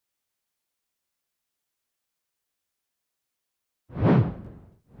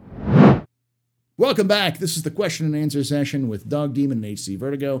Welcome back. This is the question and answer session with Dog Demon and HC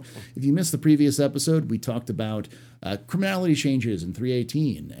Vertigo. If you missed the previous episode, we talked about criminality changes in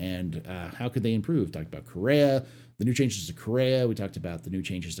 318 and how could they improve. Talked about Correa, the new changes to Correa. We talked about the new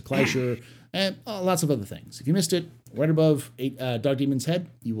changes to Kleischer, and lots of other things. If you missed it, right above Dog Demon's head,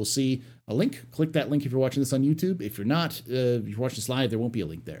 you will see a link. Click that link if you're watching this on YouTube. If you're not, if you're watching this live, there won't be a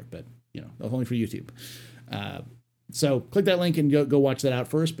link there, but only for YouTube. So click that link and go watch that out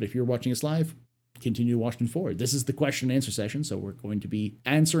first. But if you're watching us live, continue watching forward. This is the question and answer session, so we're going to be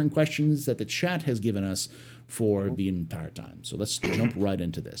answering questions that the chat has given us for the entire time. So let's jump right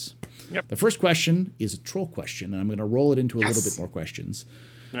into this. Yep. The first question is a troll question, and I'm going to roll it into a little bit more questions.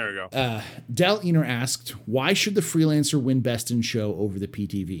 There we go. Del Ener asked, why should the Freelancer win Best in Show over the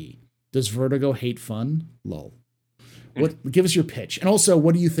PTV? Does Vertigo hate fun? Lol. Give us your pitch, and also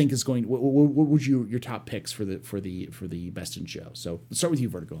what do you think is going? What would your top picks for the Best in Show? So let's start with you,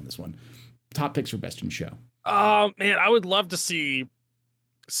 Vertigo, on this one. Top picks for Best in Show. Man, I would love to see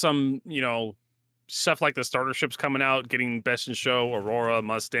some, stuff like the starter ships coming out, getting Best in Show, Aurora,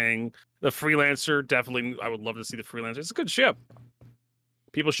 Mustang, the Freelancer. Definitely, I would love to see the Freelancer. It's a good ship.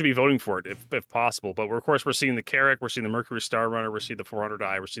 People should be voting for it if possible. But of course, we're seeing the Carrack, we're seeing the Mercury Star Runner, we're seeing the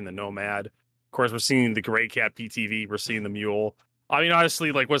 400i, we're seeing the Nomad. Of course, we're seeing the Grey Cat PTV, we're seeing the Mule. I mean,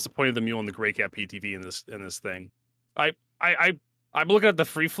 honestly, what's the point of the Mule and the Grey Cat PTV in this thing? I'm looking at the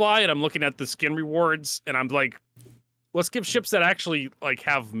free fly and I'm looking at the skin rewards and I'm like, let's give ships that actually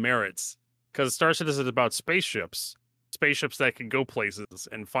have merits, because Star Citizen is about spaceships that can go places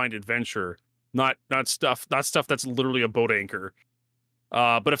and find adventure, not stuff that's literally a boat anchor.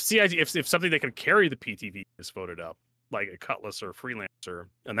 But if CIG, if something that can carry the PTV is voted up, like a Cutlass or a Freelancer,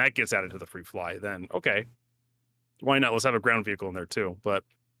 and that gets added to the free fly, then okay, why not? Let's have a ground vehicle in there too. But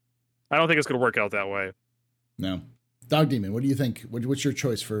I don't think it's going to work out that way. No. Dog Demon, what do you think? What's your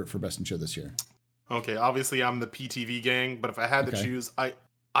choice for Best in Show this year? Okay, obviously I'm the PTV gang, but if I had to choose,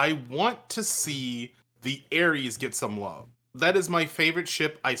 I want to see the Ares get some love. That is my favorite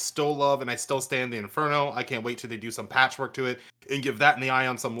ship. I still love and I still stand the Inferno. I can't wait till they do some patchwork to it and give that and the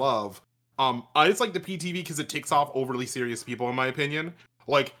Ion some love. I just like the PTV because it ticks off overly serious people, in my opinion.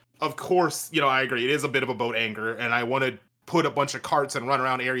 Of course, I agree. It is a bit of a boat anchor, and I want to put a bunch of carts and run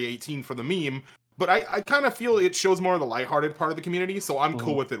around Area 18 for the meme. But I kind of feel it shows more of the lighthearted part of the community, so I'm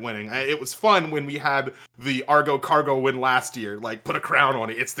cool with it winning. It was fun when we had the Argo Cargo win last year. Put a crown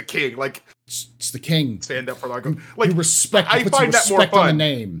on it. It's the king. It's the king. Stand up for Argo. You respect. I find that more fun. On the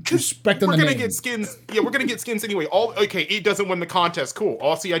name. Respect on the name. We're gonna get skins. Yeah, we're gonna get skins anyway. It doesn't win the contest. Cool.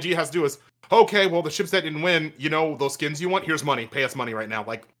 All CIG has to do is, okay, well, the ships that didn't win, those skins you want. Here's money. Pay us money right now.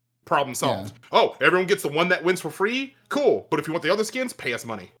 Problem solved. Yeah. Oh, everyone gets the one that wins for free. Cool. But if you want the other skins, pay us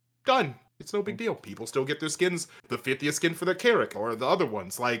money. Done. It's no big deal. People still get their skins, the 50th skin for their Carrack or the other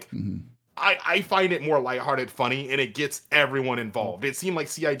ones. I find it more lighthearted, funny, and it gets everyone involved. It seemed like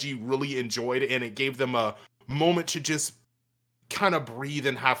CIG really enjoyed it, and it gave them a moment to just kind of breathe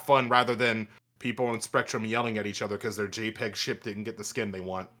and have fun rather than people on Spectrum yelling at each other because their JPEG ship didn't get the skin they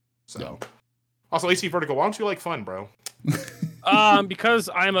want. So, yeah. Also, AC Vertigo, why don't you like fun, bro? Because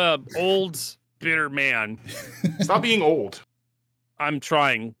I'm a old, bitter man. Stop being old. I'm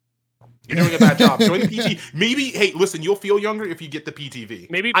trying. You're doing a bad job. Join the PT. Maybe, hey, listen, you'll feel younger if you get the PTV.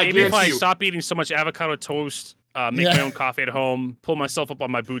 Maybe if I stop eating so much avocado toast, make my own coffee at home, pull myself up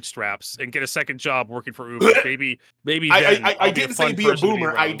on my bootstraps, and get a second job working for Uber. maybe then I didn't say be a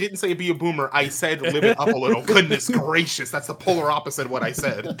boomer. I didn't say be a boomer. I said live it up a little. Goodness gracious, that's the polar opposite of what I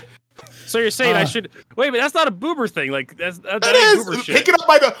said. So you're saying I should wait, but that's not a boomer thing. That is boomer shit. Pick it up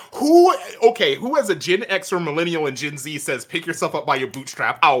by the who? Okay, who as a Gen X or Millennial and Gen Z says pick yourself up by your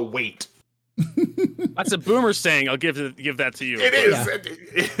bootstrap? I'll wait. That's a boomer saying. I'll give that to you. It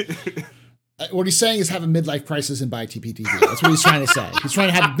is. Yeah. What he's saying is have a midlife crisis and buy a TPTV. That's what he's trying to say. He's trying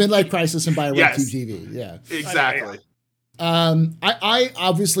to have a midlife crisis and buy a red TV. Yeah, exactly. I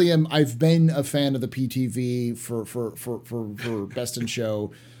obviously am. I've been a fan of the PTV for Best in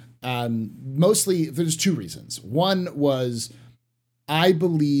Show. Mostly, there's two reasons. One was I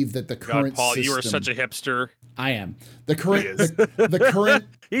believe that the current Paul, system, you are such a hipster. I am. The current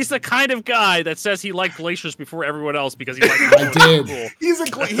He's the kind of guy that says he liked glaciers before everyone else because he liked I did.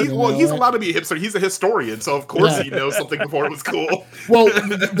 Cool. He's allowed to be a hipster. He's a historian, so of course he knows something before it was cool. Well,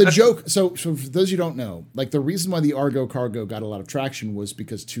 the joke. So for those you don't know, the reason why the Argo Cargo got a lot of traction was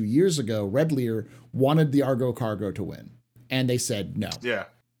because 2 years ago, Red Lear wanted the Argo Cargo to win, and they said no. Yeah.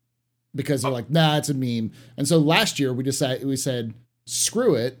 Because they're nah, it's a meme. And so last year we said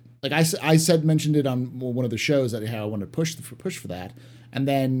screw it. I mentioned it on one of the shows that how I wanted to push for that. And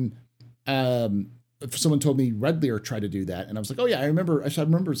then if someone told me Red Lear tried to do that, and I was like, oh yeah, I remember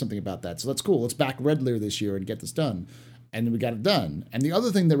something about that. So that's cool. Let's back Red Lear this year and get this done. And we got it done. And the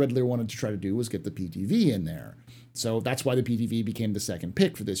other thing that Red Lear wanted to try to do was get the PTV in there. So that's why the PTV became the second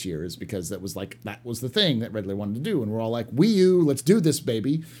pick for this year, is because that was the thing that Red Lear wanted to do. And we're all like, Wii U, let's do this,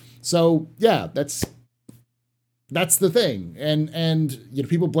 baby. So yeah, that's the thing. And you know,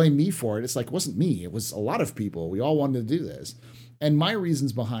 people blame me for it. It's like, it wasn't me. It was a lot of people. We all wanted to do this. And my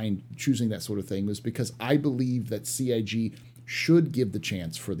reasons behind choosing that sort of thing was because I believe that CIG should give the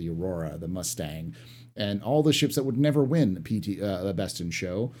chance for the Aurora, the Mustang, and all the ships that would never win the Best in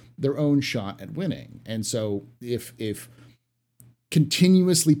Show their own shot at winning. And so if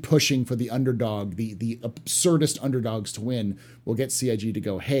continuously pushing for the underdog, the absurdist underdogs to win, will get CIG to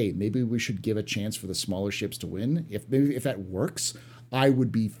go, hey, maybe we should give a chance for the smaller ships to win. If that works, it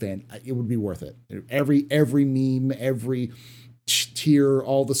would be worth it. Every meme, every tier,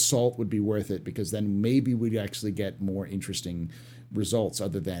 all the salt would be worth it, because then maybe we'd actually get more interesting results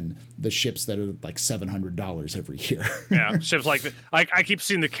other than the ships that are like $700 every year. Yeah, ships like I keep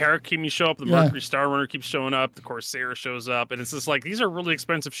seeing the Carrack show up, the Mercury Star Runner keeps showing up, the Corsair shows up, and it's just like, these are really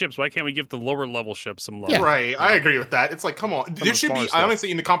expensive ships. Why can't we give the lower level ships some love? Yeah. Right, I agree with that. It's like, come on, there should be,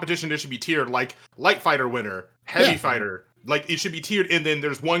 honestly, in the competition, there should be tiered, like light fighter winner, heavy fighter. Like, it should be tiered, and then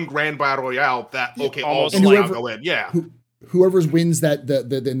there's one grand battle royale that all go in. Yeah. Whoever wins that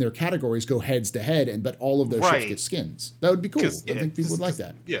in their categories go heads to head, but all of those ships get skins. That would be cool. I think people would like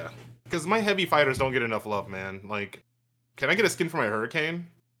that. Yeah, because my heavy fighters don't get enough love, man. Like, can I get a skin for my Hurricane?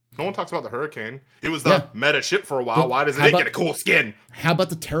 No one talks about the Hurricane. It was the meta ship for a while. Why doesn't it get a cool skin? How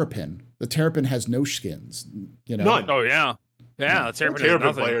about the Terrapin? The Terrapin has no skins. You know, none. Oh yeah, the Terrapin has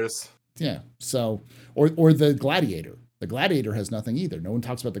nothing. Players. Yeah. So, or the Gladiator. The Gladiator has nothing either. No one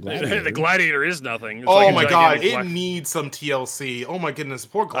talks about the Gladiator. The Gladiator is nothing. It's my god, it needs some TLC. Oh my goodness,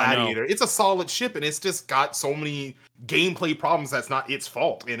 poor Gladiator. It's a solid ship, and it's just got so many gameplay problems that's not its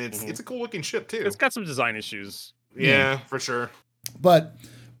fault. And it's a cool looking ship too. It's got some design issues. Yeah, for sure. But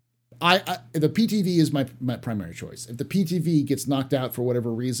the PTV is my primary choice. If the PTV gets knocked out for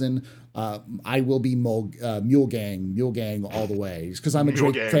whatever reason, I will be Mule Gang all the way. Because I'm a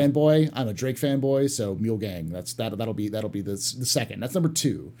Drake fanboy. I'm a Drake fanboy, so Mule Gang. That'll be the second. That's number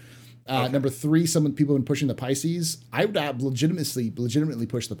 2. Number 3, some people have been pushing the Pisces. I would legitimately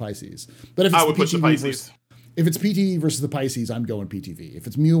push the Pisces. But if it's push the Pisces. If it's PTV versus the Pisces, I'm going PTV. If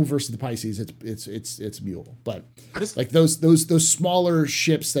it's Mule versus the Pisces, it's Mule. But like those smaller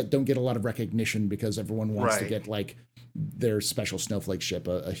ships that don't get a lot of recognition because everyone wants to get like their special snowflake ship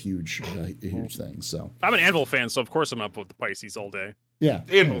a huge thing. So I'm an Anvil fan, so of course I'm up with the Pisces all day. Yeah,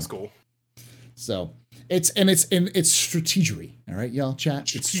 Anvil's cool. So it's strategery. All right, y'all,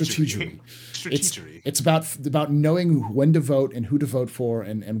 chat. It's strategery. It's about knowing when to vote and who to vote for,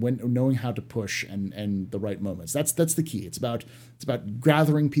 and when knowing how to push and the right moments. That's the key. It's about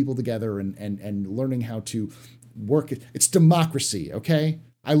gathering people together and learning how to work. It's democracy. Okay,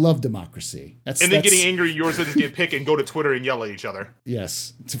 I love democracy. That's getting angry yours doesn't get picked and go to Twitter and yell at each other.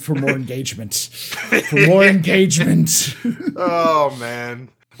 Yes, for more engagement. For more engagement. Oh man.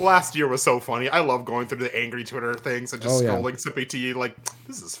 Last year was so funny. I love going through the angry Twitter things and just scrolling, sipping tea. Like,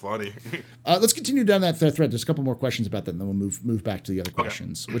 this is funny. Let's continue down that thread. There's a couple more questions about that, and then we'll move back to the other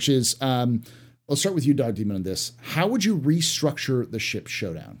questions, which is, let's start with you, Dog Demon, on this. How would you restructure the ship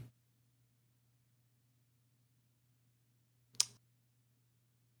showdown?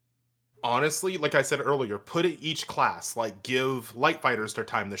 Honestly, like I said earlier, put it each class. Like, give light fighters their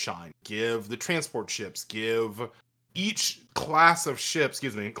time to shine. Give the transport ships. Give each class of ship,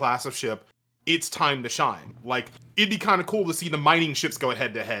 it's time to shine. Like, it'd be kind of cool to see the mining ships go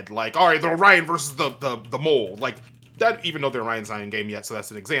head to head. Like, all right, the Orion versus the Mole. Like, that, even though the Orion's not in game yet, so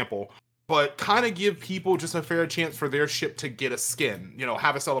that's an example. But kind of give people just a fair chance for their ship to get a skin. You know,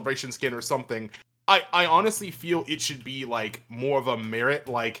 have a celebration skin or something. I honestly feel it should be, like, more of a merit.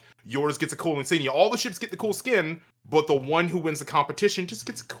 Like, yours gets a cool insignia. All the ships get the cool skin, but the one who wins the competition just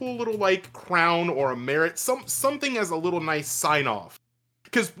gets a cool little, like, crown or a merit. Something as a little nice sign-off.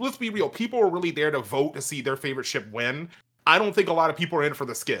 Because, let's be real, people are really there to vote to see their favorite ship win. I don't think a lot of people are in for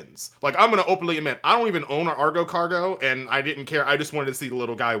the skins. Like, I'm going to openly admit, I don't even own an Argo Cargo, and I didn't care. I just wanted to see the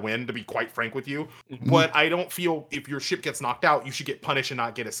little guy win, to be quite frank with you. Mm-hmm. But I don't feel if your ship gets knocked out, you should get punished and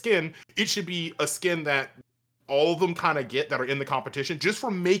not get a skin. It should be a skin that all of them kind of get that are in the competition. Just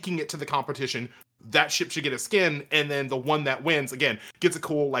for making it to the competition, that ship should get a skin, and then the one that wins, again, gets a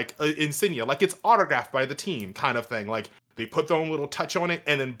cool, like, insignia. Like, it's autographed by the team kind of thing. Like, they put their own little touch on it,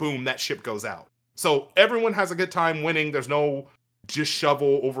 and then boom, that ship goes out. So everyone has a good time winning. There's no just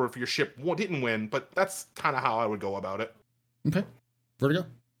shovel over if your ship didn't win, but that's kind of how I would go about it. Okay. Vertigo?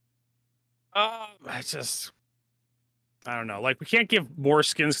 I don't know. Like, we can't give more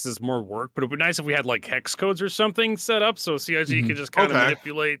skins because it's more work, but it'd be nice if we had like hex codes or something set up so CIG could just kind of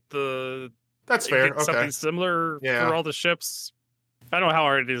manipulate the. That's fair. Okay. Something similar for all the ships. I don't know how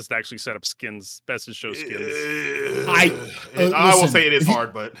hard it is to actually set up skins, best in show skins. I will say it is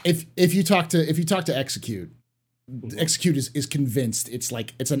hard, but if you talk to Execute, Execute is convinced it's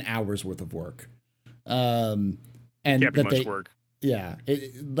an hour's worth of work. And can't be much work. Yeah,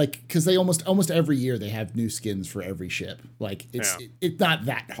 because they almost every year they have new skins for every ship. Like it's not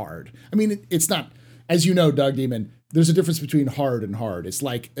that hard. I mean, it's not, as you know, Doug Demon. There's a difference between hard and hard. It's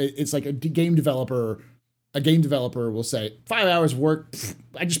like a game developer. A game developer will say 5 hours of work.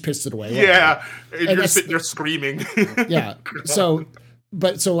 I just pissed it away. Yeah, and you're sitting there screaming. Yeah. So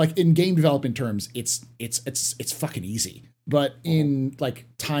like in game development terms, it's fucking easy. But in like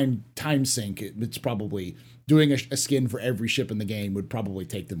time sink, it's probably doing a skin for every ship in the game would probably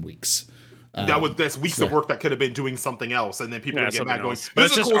take them weeks. That's weeks of work that could have been doing something else, and then people would get mad going. But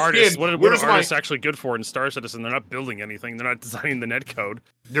it's just artists. What are artists actually good for in Star Citizen? They're not building anything. They're not designing the net code.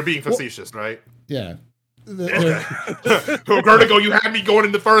 They're being facetious, right? Yeah. Vertigo, you had me going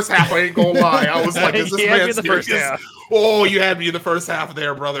in the first half. I ain't gonna lie. I was like, "Is this man serious?" Oh, you had me in the first half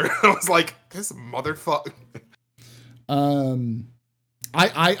there, brother. I was like, "This motherfucker."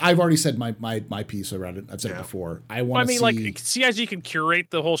 I've already said my piece around it. I've said it before. Like CIG can curate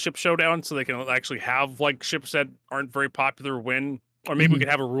the whole ship showdown so they can actually have like ships that aren't very popular win. Or maybe we could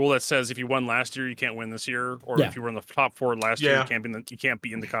have a rule that says if you won last year, you can't win this year. Or if you were in the top 4 last year, you can't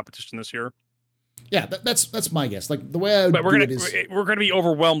be in the competition this year. Yeah, that's my guess. Like the way I would we're gonna be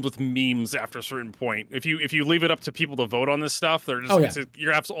overwhelmed with memes after a certain point. If you leave it up to people to vote on this stuff, they're just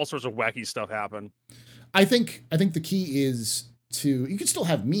you're gonna have all sorts of wacky stuff happen. I think the key is you can still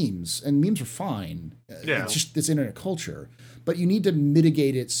have memes, and memes are fine. Yeah. It's just this internet culture, but you need to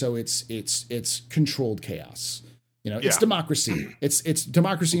mitigate it so it's controlled chaos. It's democracy. It's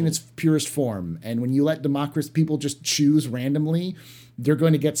democracy in its purest form. And when you let people just choose randomly, they're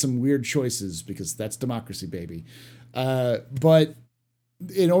going to get some weird choices because that's democracy, baby. But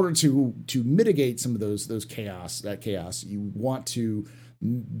in order to mitigate some of those chaos, you want to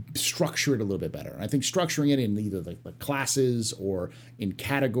structure it a little bit better. And I think structuring it in either the classes or in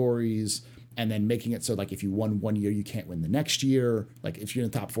categories, and then making it so like if you won one year, you can't win the next year. Like if you're in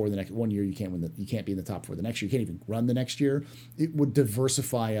the top 4 the next 1 year, you can't be in the top 4 the next year. You can't even run the next year. It would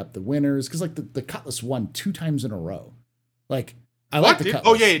diversify up the winners because like the Cutlass won 2 times in a row. Like I like the Cutlass.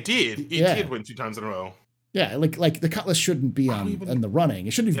 Oh yeah, it did. It did win 2 times in a row. Yeah, like the Cutlass shouldn't be in the running.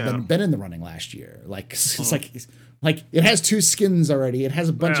 It shouldn't have been in the running last year. Like it's like it has 2 skins already. It has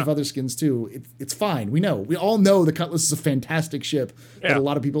a bunch of other skins too. It's fine. We all know the Cutlass is a fantastic ship that a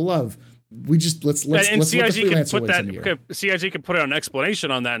lot of people love. We just let's CIG can put that. CIG can put out an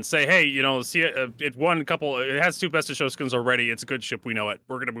explanation on that and say, hey, it won a couple. It has 2 best of show skins already. It's a good ship. We know it.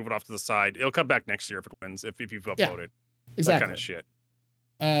 We're gonna move it off to the side. It'll come back next year if it wins. If you've upvoted, exactly that kind of shit.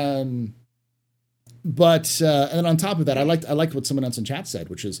 But and then on top of that, I liked what someone else in chat said,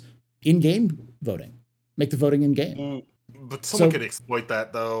 which is in-game voting. Make the voting in-game. But someone could exploit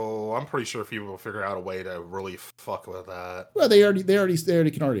that, though. I'm pretty sure people will figure out a way to really fuck with that. Well, they can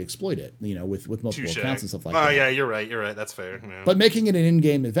exploit it, with multiple accounts and stuff like that. Oh yeah, you're right. That's fair. Yeah. But making it an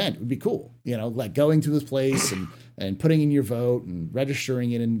in-game event would be cool. Like going to this place and putting in your vote and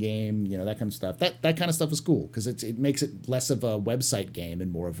registering it in game. That kind of stuff. That kind of stuff is cool because it makes it less of a website game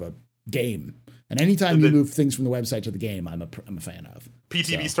and more of a game. And anytime you move things from the website to the game, I'm a fan of.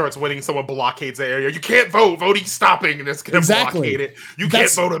 PTB starts winning, someone blockades the area. You can't vote. Voting's stopping, and it's going to blockade it. You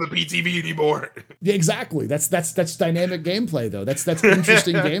can't vote on the PTB anymore. Yeah, exactly. That's dynamic gameplay, though. That's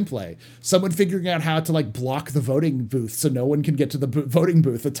interesting gameplay. Someone figuring out how to like block the voting booth so no one can get to the voting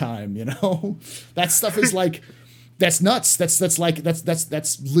booth at time. That stuff is like. That's nuts. That's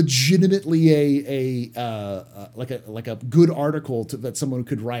legitimately a good article that someone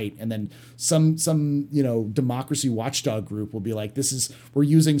could write, and then some democracy watchdog group will be like, we're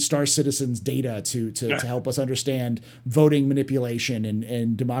using Star Citizen's data to help us understand voting manipulation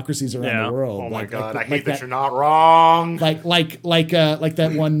and democracies around the world. Oh my god, I hate that you're not wrong. Like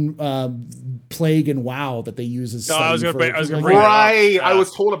that one plague and WoW that they use as. I was gonna I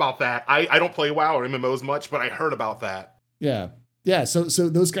was told about that. I don't play WoW or MMOs much, but I heard about that. Yeah. So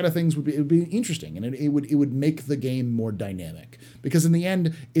those kind of things would be interesting, and it would make the game more dynamic because in the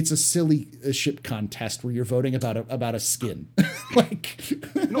end, it's a silly ship contest where you're voting about a skin.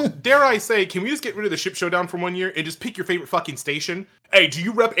 Dare I say, can we just get rid of the ship showdown for 1 year and just pick your favorite fucking station? Hey, do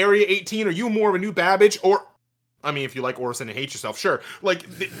you rep Area 18? Are you more of a new Babbage or I mean, if you like Orison and hate yourself, sure. Like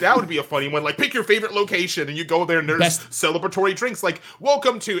that would be a funny one. Like pick your favorite location and you go there and there's celebratory drinks. Like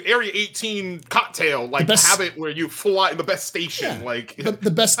welcome to Area 18 cocktail. Like have it where you fly in the best station. Yeah. Like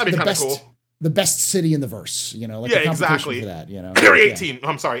the best. That'd be kind of cool. The best city in the verse, you know, like yeah, exactly. For that, you know, Area 18.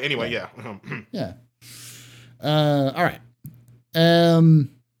 I'm sorry. Anyway, yeah. All right. And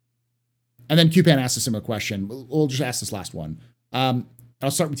then Cupan asked a similar question. We'll just ask this last one. I'll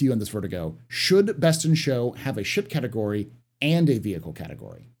start with you on this, Vertigo. Should Best in Show have a ship category and a vehicle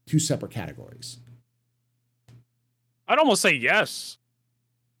category? 2 separate categories. I'd almost say yes.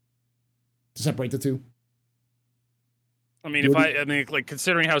 To separate the two? I mean, like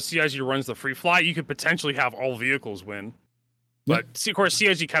considering how CIG runs the free fly, you could potentially have all vehicles win. But of course,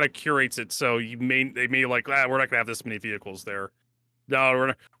 CIG kind of curates it, so they may like, we're not gonna have this many vehicles there.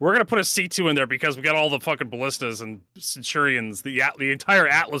 No, we're gonna put a C2 in there because we got all the fucking ballistas and Centurions. The entire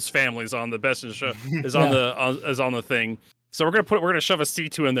Atlas family is on the Best in Show is on the thing. So we're gonna shove a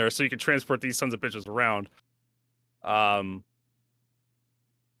C2 in there so you can transport these sons of bitches around. I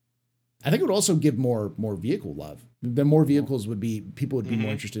think it would also give more vehicle love. The more vehicles people would be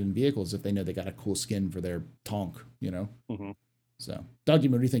more interested in vehicles if they know they got a cool skin for their Tonk, you know? Mm-hmm. So, Doug,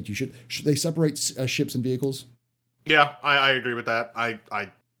 what do you think? Should they separate ships and vehicles? Yeah, I agree with that. I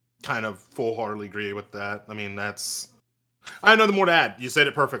kind of full-heartedly agree with that. I mean, I have nothing more to add. You said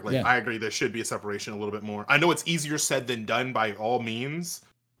it perfectly. Yeah. I agree. There should be a separation a little bit more. I know it's easier said than done by all means.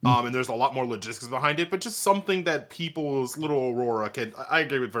 And there's a lot more logistics behind it, but just something that people's little Aurora could. I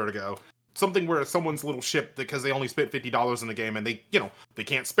agree with Vertigo. Something where someone's little ship, because they only spent $50 in the game and they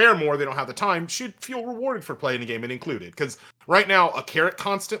can't spare more, they don't have the time, should feel rewarded for playing the game and included. Because right now, a Carrack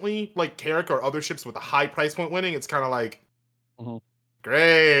constantly, like Carrack or other ships with a high price point winning, it's kind of like,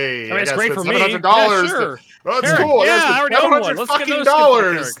 great. I mean, it's great for me. $700. Yeah, sure. Oh, that's cool. Yeah, I already own one. Let's get those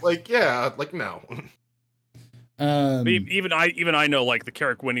 $700. Like, yeah, like no. Even I know, like, the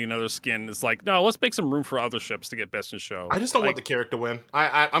Carrack winning another skin is like, no, let's make some room for other ships to get Best in Show. I just don't want the Carrack to win.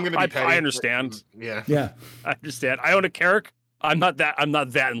 I'm gonna be petty. I understand. Yeah. I understand. I own a Carrack. I'm not that in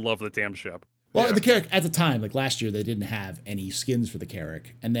love with the damn ship. Well, the Carrack at the time, like last year, they didn't have any skins for the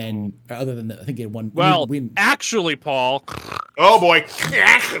Carrack, and then other than I think it won. Well, actually, Paul. Oh boy,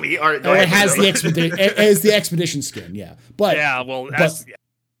 actually, all right. It has the expedition. It has the expedition skin, yeah. But yeah, well,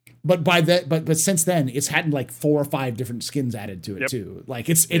 but since then, it's had like 4 or 5 different skins added to it too. Like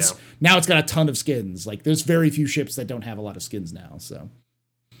it's now it's got a ton of skins. Like there's very few ships that don't have a lot of skins now. So,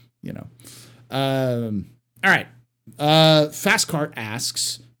 you know, all right. Fast Cart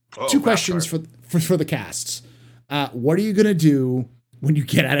asks 2 questions for the casts. What are you gonna do when you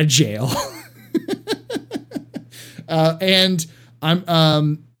get out of jail? And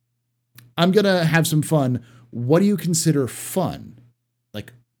I'm gonna have some fun. What do you consider fun?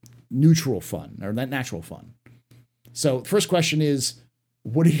 Like neutral fun or not natural fun. So first question is,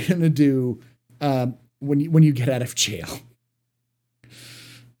 what are you gonna do when you get out of jail?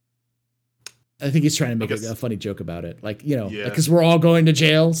 I think he's trying to make a funny joke about it, like because we're all going to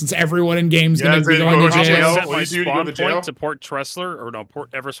jail since everyone in game's gonna be going to jail. Set my spawn point to Port Tressler Port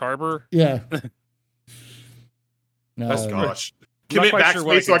Everest Harbor. Yeah. Gosh. Commit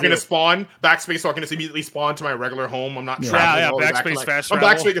backspace so I can spawn. Backspace so I can just immediately spawn to my regular home. I'm not traveling. Yeah, backspace fast travel.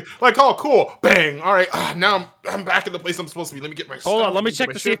 I'm backspace. Like, oh, cool. Bang. All right. Now I'm back in the place I'm supposed to be. Let me get my Hold on. Let me check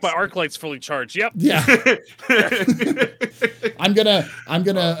to see if my arc light's fully charged. Yep. Yeah. I'm gonna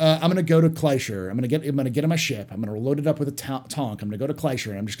go to Kleischer. I'm gonna get on my ship. I'm gonna load it up with a Tonk. I'm gonna go to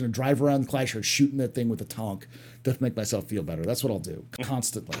Kleischer and I'm just gonna drive around Kleischer shooting that thing with a Tonk to make myself feel better. That's what I'll do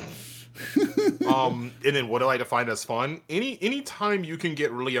constantly. And then what do I define as fun? Any time you can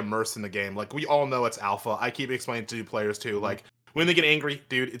get really immersed in the game. Like we all know it's alpha. I keep explaining to players too. Like when they get angry,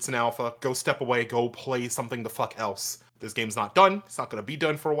 dude, it's an alpha. Go step away. Go play something the fuck else. This game's not done. It's not gonna be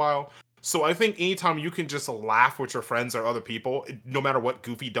done for a while. So I think anytime you can just laugh with your friends or other people, no matter what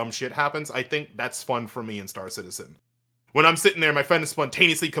goofy dumb shit happens, I think that's fun for me in Star Citizen. When I'm sitting there, my friend is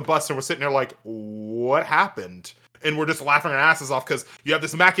spontaneously combust, and we're sitting there like, what happened? And we're just laughing our asses off because you have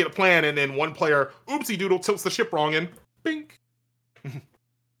this immaculate plan, and then one player, oopsie doodle, tilts the ship wrong, and bink.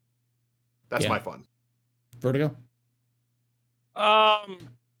 That's my fun. Vertigo? I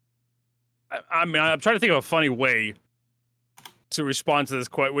mean, I'm trying to think of a funny way to respond to this.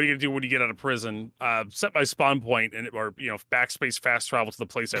 What are you gonna do when you get out of prison? Set my spawn point or backspace fast travel to the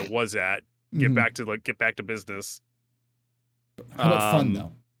place I was at. Get back to business. How about fun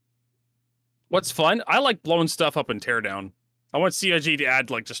though? What's fun? I like blowing stuff up and tear down. I want CIG to add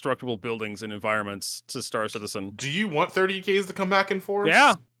like destructible buildings and environments to Star Citizen. Do you want 30Ks to come back and forth?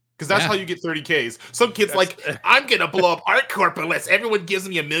 Yeah. Because that's how you get 30Ks. Some kid's like, I'm gonna blow up ArtCorp unless everyone gives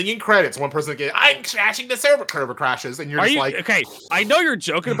me 1 million credits. One person gets, I'm crashing the server crashes, and you're like, okay, I know you're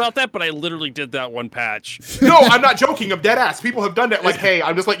joking about that, but I literally did that one patch. No, I'm not joking. I'm dead ass. People have done that. Like, hey,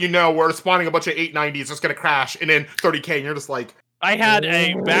 I'm just letting you know we're spawning a bunch of 890s. It's gonna crash, and then 30K, and you're just like, I had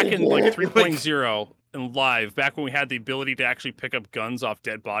back in like 3.0 and live, back when we had the ability to actually pick up guns off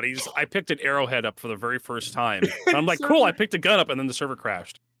dead bodies. I picked an arrowhead up for the very first time. And I'm like, cool, I picked a gun up, and then the server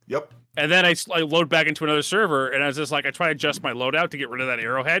crashed. Yep. And then I load back into another server, and I was just like, I try to adjust my loadout to get rid of that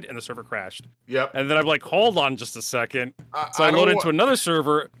arrowhead, and the server crashed. Yep. And then I'm like, hold on just a second. So I load into another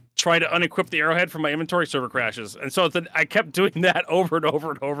server, try to unequip the arrowhead from my inventory, server crashes. And so then I kept doing that over and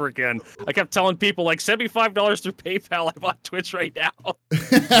over and over again. I kept telling people, like, $75 through PayPal. I'm on Twitch right now.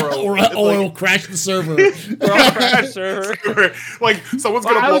 Or it'll crash the server. Or I'll crash the server. Like, someone's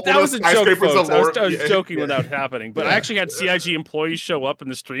going to blow up that was a joke, folks. I was yeah. joking without happening. But I actually had CIG employees show up in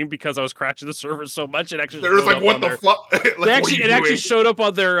the stream because I was crashing the server so much. It actually There's like, what the fuck? Like, it actually showed up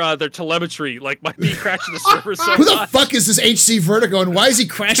on their telemetry, like me crashing the server so much. Who the fuck is this HC Vertigo, and why is he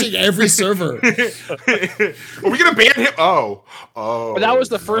crashing every server? Are we gonna ban him? Oh. But that was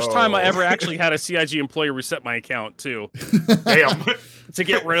the first time I ever actually had a CIG employee reset my account too. Damn. To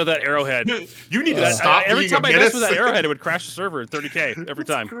get rid of that arrowhead. You need to stop. Every time I messed with that arrowhead, it would crash the server at 30K every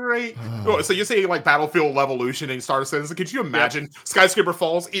time. Great. So you're saying like Battlefield Evolution and Star Citizen? Could you imagine skyscraper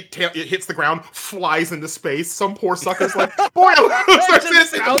falls? It hits the ground, flies into space. Some poor sucker's like, boy, Or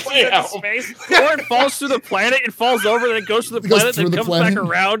it falls through the planet, it falls over, then it goes through the planet, then comes back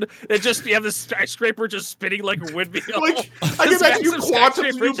around. You have the skyscraper just spinning like a windmill. Like, I can imagine you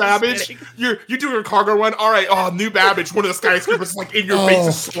quantum New Babbage. You do your cargo run. All right, New Babbage. One of the skyscrapers is like in your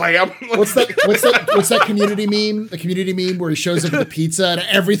face, slam. What's that community meme? The community meme where he shows up with the pizza and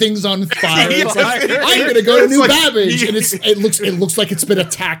everything's on fire. It's like, I'm gonna go to New Babbage, and it looks like it's been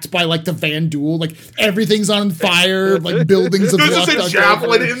attacked by like the Van Duel. Like everything's on fire, like buildings. There's just a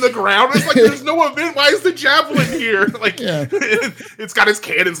javelin in the ground. It's like there's no event. Why is the javelin here? Like it's got its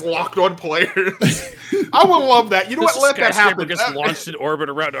cannons locked on players. I would love that. You know what? Let that happen. Gets launched in orbit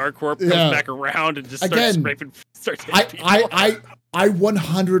around ArtCorp, comes back around, and just starts scraping. I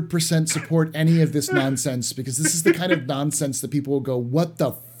 100% support any of this nonsense because this is the kind of nonsense that people will go, "What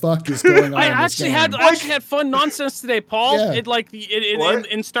the fuck is going on?" I actually had fun nonsense today, Paul. Yeah.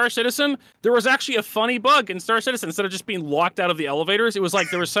 In Star Citizen, there was actually a funny bug in Star Citizen. Instead of just being locked out of the elevators, it was like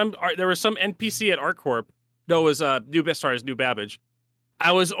there was some NPC at ArtCorp. No, it was New Babbage.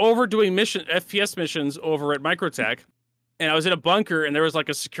 I was over doing FPS missions over at Microtech. And I was in a bunker, and there was like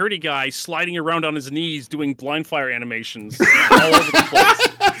a security guy sliding around on his knees doing blind fire animations all over the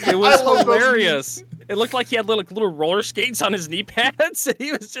place. It was hilarious. It looked like he had little roller skates on his knee pads, and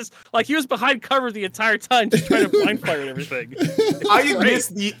he was just like he was behind cover the entire time, just trying to blind fire and everything. I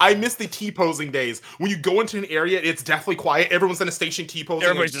miss the T-posing days. When you go into an area, it's definitely quiet. Everyone's in a station T-posing.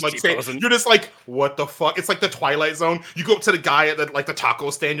 Everybody's just T-posing. You're just like, what the fuck? It's like the Twilight Zone. You go up to the guy at the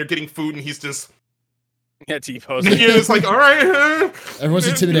taco stand. You're getting food, and he's just. Yeah, T-posing. Yeah, it's like, all right. Everyone's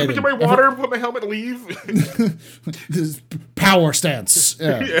intimidated. Get my water, put my helmet, leave. This power stance.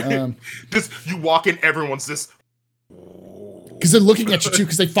 Yeah. Just you walk in, everyone's just. Because they're looking at you too,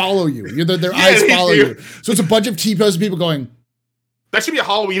 because they follow you. Their eyes follow you. So it's a bunch of T-posing people going. That should be a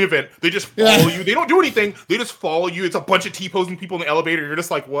Halloween event. They just follow you. They don't do anything. They just follow you. It's a bunch of T-posing people in the elevator. You're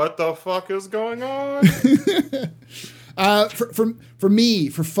just like, what the fuck is going on? For me,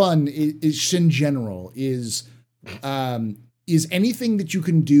 for fun, is in general is anything that you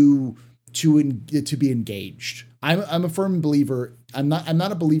can do to be engaged. I'm a firm believer. I'm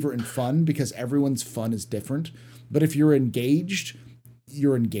not a believer in fun because everyone's fun is different. But if you're engaged,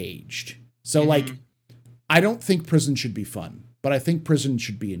 you're engaged. So like, I don't think prison should be fun, but I think prison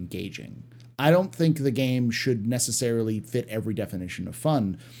should be engaging. I don't think the game should necessarily fit every definition of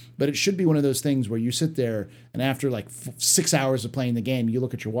fun, but it should be one of those things where you sit there and after like 6 hours of playing the game, you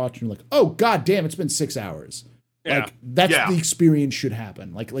look at your watch and you're like, oh, God damn, it's been 6 hours. Yeah. Like that's the experience should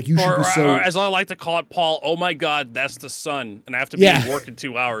happen. Like you should be so. Or as I like to call it, Paul, oh my God, that's the sun. And I have to be at work in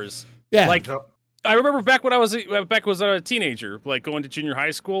 2 hours. Yeah. Like, I remember back when I was a teenager, like going to junior high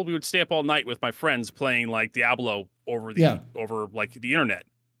school, we would stay up all night with my friends playing like Diablo over like the internet.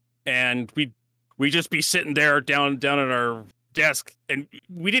 And we'd just be sitting there down at our desk, and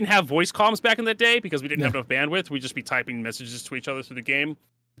we didn't have voice comms back in that day because we didn't have enough bandwidth. We'd just be typing messages to each other through the game.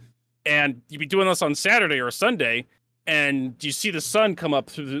 And you'd be doing this on Saturday or Sunday, and you see the sun come up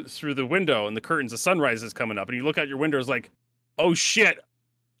through the window and the curtains, the sunrise is coming up, and you look out your window, it's like, oh shit.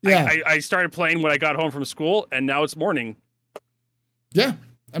 Yeah. I started playing when I got home from school, and now it's morning. Yeah.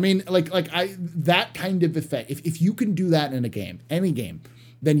 I mean, that kind of effect, if you can do that in a game, any game,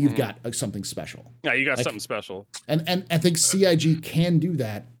 then you've got something special. Yeah, you got like, something special. And I think CIG can do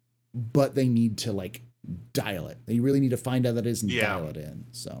that, but they need to like dial it. They really need to find out that it is and dial it in.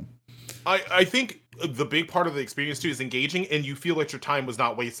 So I think the big part of the experience too is engaging, and you feel like your time was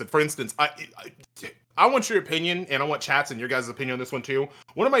not wasted. For instance, I want your opinion, and I want chats and your guys' opinion on this one too.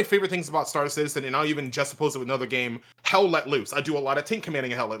 One of my favorite things about Star Citizen, and I'll even juxtapose it with another game, Hell Let Loose. I do a lot of tank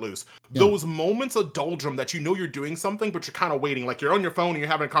commanding in Hell Let Loose. Yeah. Those moments of doldrum that you know you're doing something, but you're kind of waiting. Like you're on your phone and you're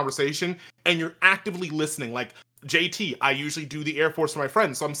having a conversation, and you're actively listening. Like JT, I usually do the Air Force for my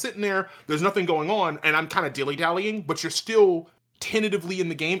friends. So I'm sitting there, there's nothing going on, and I'm kind of dilly-dallying, but you're still tentatively in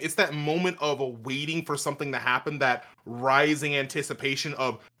the game. It's that moment of waiting for something to happen, that rising anticipation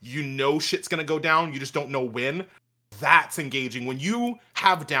of, you know, shit's gonna go down, you just don't know when. That's engaging. When you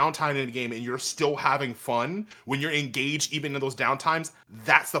have downtime in a game and you're still having fun, when you're engaged even in those downtimes,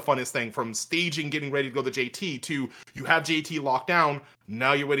 that's the funnest thing. From staging, getting ready to go to JT, to you have JT locked down,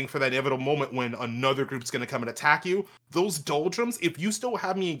 now you're waiting for that inevitable moment when another group's going to come and attack you. Those doldrums, if you still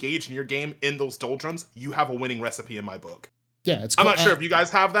have me engaged in your game in those doldrums, you have a winning recipe in my book. Yeah, it's I'm not sure if you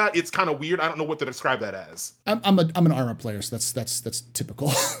guys have that. It's kind of weird. I don't know what to describe that as. I'm an armor player, so that's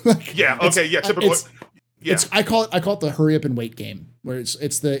typical. Yeah. Okay. Yeah. Typical. Yeah. I call it the hurry up and wait game, where it's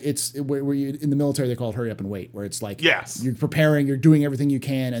where you in the military they call it hurry up and wait, where it's like you're preparing, you're doing everything you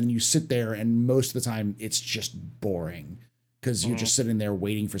can, and you sit there, and most of the time it's just boring because you're just sitting there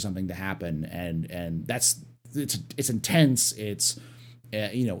waiting for something to happen, and it's intense. It's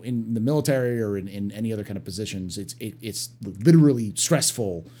you know, in the military or in any other kind of positions, it's literally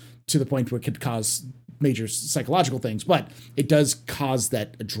stressful to the point where it could cause major psychological things, but it does cause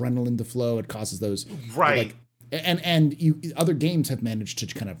that adrenaline to flow. It causes those right. And other games have managed to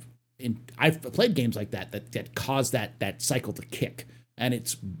kind of. I've played games like that cause that cycle to kick, and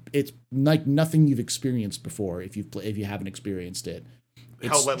it's like nothing you've experienced before if you haven't experienced it.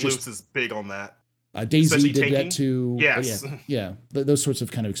 Hell Let Loose is big on that. DayZ did that too. Yes. Yeah. Those sorts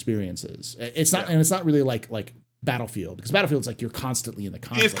of kind of experiences. It's not, and it's not really like Battlefield, because Battlefield's like you're constantly in the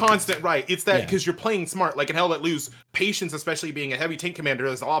conflict. It's constant, right? It's that because you're playing smart. Like in Hell Let Loose, patience, especially being a heavy tank commander,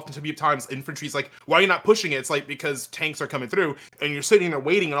 is often to be times infantry's like, why are you not pushing it? It's like because tanks are coming through, and you're sitting there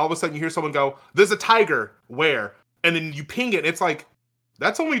waiting, and all of a sudden you hear someone go, "There's a tiger." Where? And then you ping it. And it's like,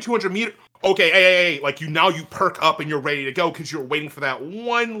 that's only 200 meters. Okay, hey, like you perk up and you're ready to go because you're waiting for that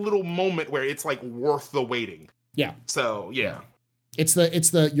one little moment where it's like worth the waiting. Yeah. So yeah. It's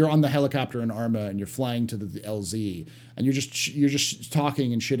the you're on the helicopter in Arma and you're flying to the LZ and you're just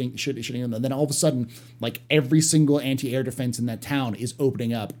talking and shitting them, and then all of a sudden, like every single anti-air defense in that town is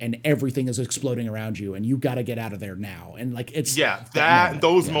opening up and everything is exploding around you and you got to get out of there now. And like it's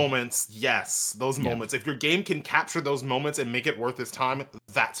those moments, yes, those moments. If your game can capture those moments and make it worth its time,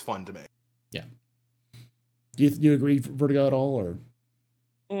 that's fun to me. Yeah. Do you agree, Vertigo, at all, or?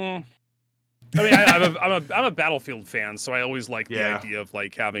 I mean, I'm a Battlefield fan, so I always like the idea of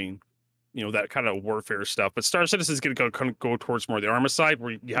like having, you know, that kind of warfare stuff. But Star Citizen is going to go towards more the Arma side,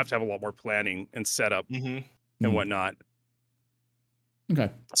 where you have to have a lot more planning and setup and whatnot.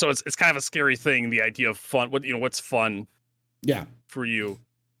 Okay. So it's kind of a scary thing, the idea of fun. What's fun? Yeah. For you.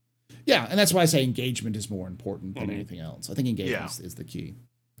 Yeah, and that's why I say engagement is more important than anything else. I think engagement is the key.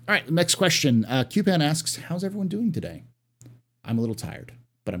 All right, next question. QPan asks, "How's everyone doing today?" I'm a little tired,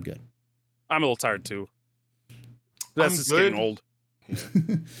 but I'm good. I'm a little tired too. That's just getting old.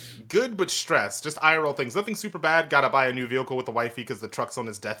 Good, but stressed. Just IRL things. Nothing super bad. Gotta buy a new vehicle with the wifey because the truck's on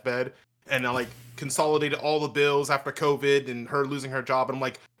his deathbed. And I like consolidated all the bills after COVID and her losing her job. And I'm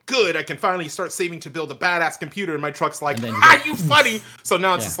like, good, I can finally start saving to build a badass computer. And my truck's like, you funny. So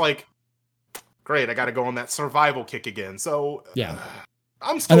now it's just like, great, I gotta go on that survival kick again. So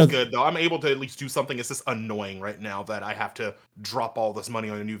I'm still good though. I'm able to at least do something. It's just annoying right now that I have to drop all this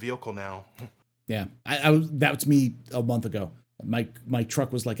money on a new vehicle now. Yeah, that was me a month ago. My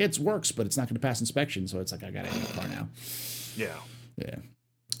truck was like, it works, but it's not going to pass inspection. So it's like, I got to have a car now.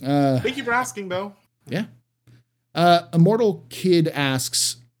 Yeah. Thank you for asking though. Yeah. Immortal Kid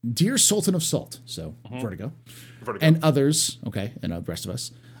asks, "Dear Sultan of Salt," so Vertigo, and others, okay, and the rest of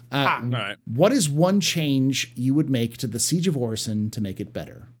us. All right. What is one change you would make to the Siege of Orison to make it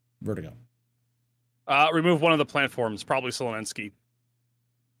better? Vertigo. Remove one of the platforms, probably Zelensky.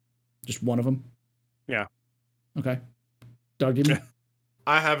 Just one of them? Yeah. Okay. Doug, give me.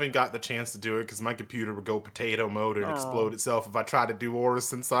 I haven't got the chance to do it because my computer would go potato mode and explode itself if I try to do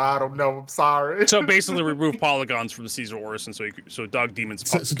Orison, so I don't know. I'm sorry. So basically remove polygons from the Siege of Orison so Doug Demon's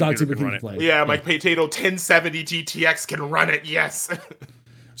so Doug Demon can run it. Play. Yeah, my potato 1070 GTX can run it, yes.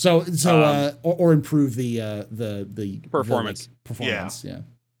 So or improve the performance. Performance, yeah.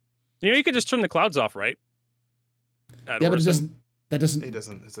 You know, you could just turn the clouds off, right? But it doesn't. That doesn't. It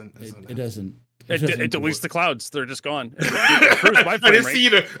doesn't. It doesn't. It deletes the clouds. They're just gone. I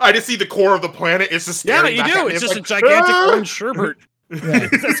just see the core of the planet. It's just yeah, staring you back do. at me. It's just like, a gigantic orange sherbet. Yeah.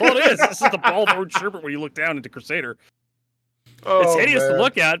 That's all it is. This is the bald orange sherbet when you look down into Crusader. Oh, It's hideous man. to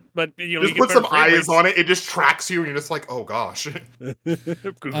look at, but you know, Just you put some eyes on it. It just tracks you, and you're just like, oh gosh.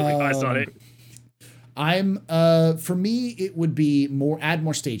 Googly eyes on it. For me, it would be add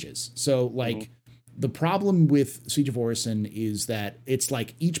more stages. So like the problem with Siege of Orison is that it's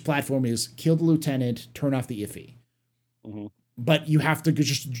like each platform is kill the lieutenant, turn off the Iffy. But you have to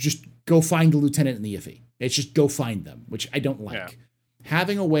just go find the lieutenant and the Iffy. It's just go find them, which I don't like. Yeah.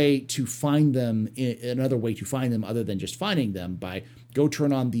 Having a way to find them, another way to find them other than just finding them by go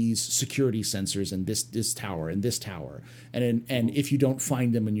turn on these security sensors in this tower and this tower. And if you don't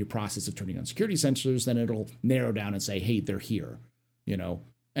find them in your process of turning on security sensors, then it'll narrow down and say, hey, they're here, you know?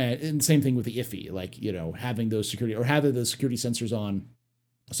 And the same thing with the Iffy, like, you know, having those security sensors on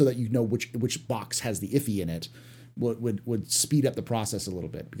so that you know which box has the Iffy in it would speed up the process a little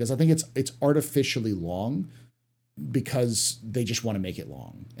bit, because I think it's artificially long because they just want to make it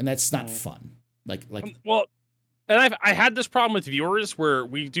long, and that's not fun. Like well, and I had this problem with viewers where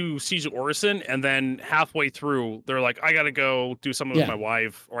we do Siege of Orison, and then halfway through they're like, I gotta go do something with my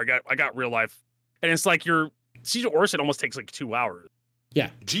wife, or I got real life, and it's like your Siege of Orison almost takes like 2 hours. Yeah,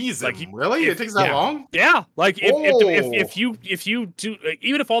 Jesus, like, really? It takes that long? Yeah, like if you do,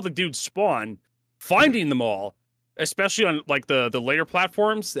 even if all the dudes spawn, finding them all, especially on like the later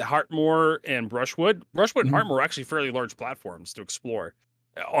platforms, the Heartmoor and Brushwood. Brushwood and Heartmoor are actually fairly large platforms to explore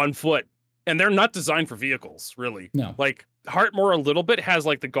on foot, and they're not designed for vehicles, really. No, like Heartmoor a little bit has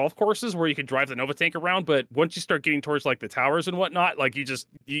like the golf courses where you can drive the Nova Tank around, but once you start getting towards like the towers and whatnot, like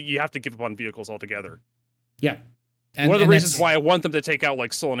you have to give up on vehicles altogether. Yeah. One of the reasons why I want them to take out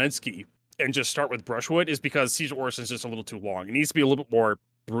like Solonensky and just start with Brushwood is because Siege of Orison is just a little too long. It needs to be a little bit more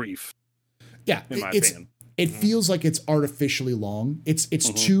brief. Yeah, in my opinion. It feels like it's artificially long. It's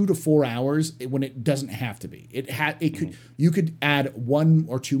 2 to 4 hours when it doesn't have to be. You could add 1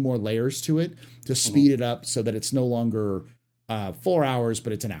 or 2 more layers to it to speed it up so that it's no longer 4 hours,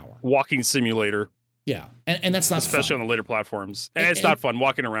 but it's an hour. Walking simulator. Yeah, and that's not especially fun on the later platforms, and it's not fun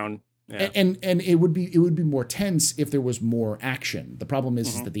walking around. Yeah. And it would be more tense if there was more action. The problem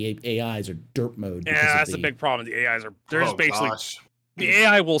is that the AIs are derp mode. Yeah, that's the big problem. The AIs are the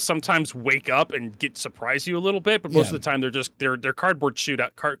AI will sometimes wake up and surprise you a little bit, but most of the time they're cardboard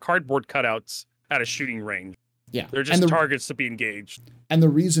cutouts at a shooting range. Yeah, they're just targets to be engaged. And the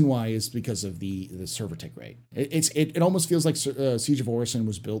reason why is because of the server tick rate. It almost feels like Siege of Orison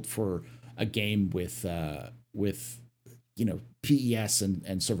was built for a game with you know, PES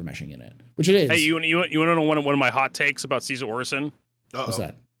and server meshing in it, which it is. Hey, you want to know one of my hot takes about Siege of Orison? What's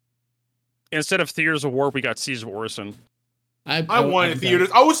that? Instead of Theaters of War, we got Siege of Orison. I wanted theaters.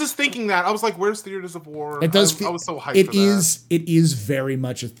 I was just thinking that. I was like, "Where's Theaters of War?" It does. I was so hyped. It is very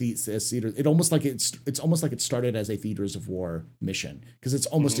much a theater. It almost like it's almost like it started as a Theaters of War mission, because it's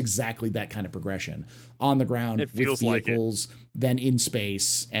almost exactly that kind of progression on the ground with vehicles, then in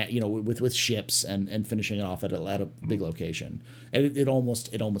space, you know, with ships, and finishing it off at a big location. And it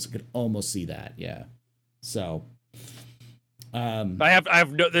almost could almost see that. Yeah. So. I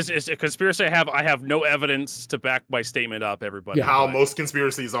have no. This is a conspiracy. I have no evidence to back my statement up. Everybody, Yeah. How most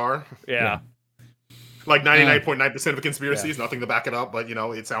conspiracies are. Yeah. Like 99.9% of conspiracies, nothing to back it up, but you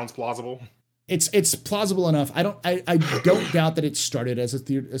know, it sounds plausible. It's plausible enough. I don't doubt that it started as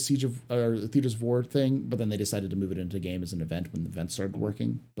a Siege of or a Theaters of War thing, but then they decided to move it into a game as an event when the event started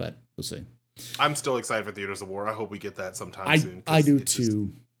working. But we'll see. I'm still excited for Theaters of War. I hope we get that sometime soon. I do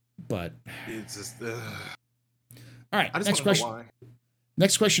too, but it's just. All right, next question.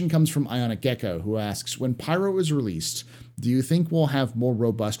 Next question comes from Ionic Gecko, who asks, when Pyro is released, do you think we'll have more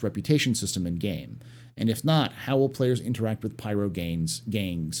robust reputation system in game? And if not, how will players interact with Pyro gangs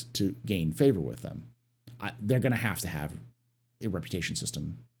to gain favor with them? They're going to have a reputation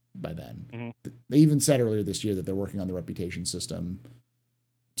system by then. They even said earlier this year that they're working on the reputation system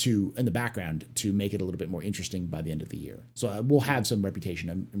in the background to make it a little bit more interesting by the end of the year. So we'll have some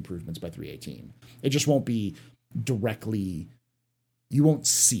reputation improvements by 3.18. It just won't be directly, you won't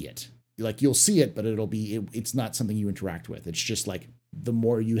see it. Like, you'll see it, but it's not something you interact with. It's just like the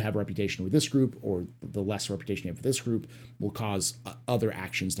more you have reputation with this group, or the less reputation you have with this group, will cause other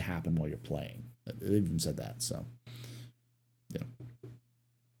actions to happen while you're playing. They've even said that. So, yeah.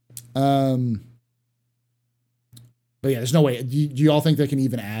 But yeah, there's no way. Do you all think they can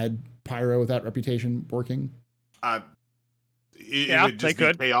even add Pyro without reputation working? It would just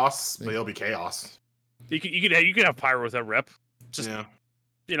be chaos, but it'll be chaos. You could have Pyro with a rep. Just,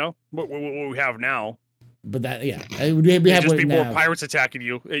 you know, what we have now. But that, yeah, we It'd have just be more now. pirates attacking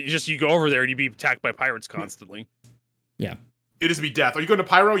you. You go over there and you'd be attacked by pirates constantly. Yeah. It just be death. Are you going to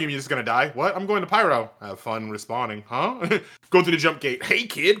Pyro? You mean you're just going to die? What? I'm going to Pyro. Have fun respawning, huh? Go through the jump gate. Hey,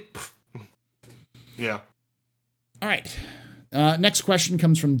 kid. Yeah. All right. Next question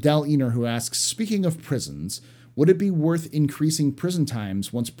comes from Del Ener, who asks, speaking of prisons, would it be worth increasing prison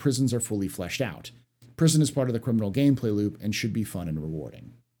times once prisons are fully fleshed out? Prison is part of the criminal gameplay loop and should be fun and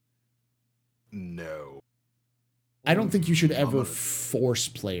rewarding. No. I don't think you should ever force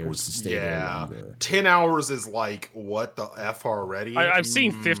players to stay there longer. 10 hours is like, what the F already? I've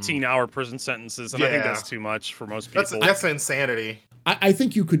seen 15-hour prison sentences, and I think that's too much for most people. That's insanity. I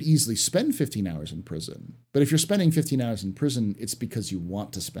think you could easily spend 15 hours in prison. But if you're spending 15 hours in prison, it's because you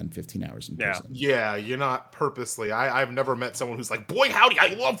want to spend 15 hours in prison. Yeah, you're not purposely. I've never met someone who's like, boy, howdy,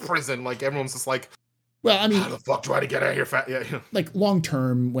 I love prison. Like, everyone's just like, well, I mean, how the fuck do I get out of here? Yeah. Like long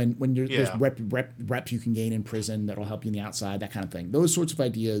term, when there's rep you can gain in prison that'll help you on the outside, that kind of thing. Those sorts of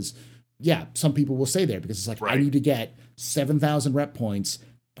ideas, yeah, some people will stay there because it's like, I need to get 7,000 rep points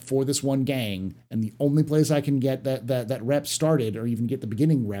for this one gang, and the only place I can get that rep started or even get the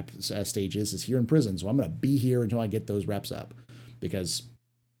beginning rep stages is here in prison. So I'm going to be here until I get those reps up, because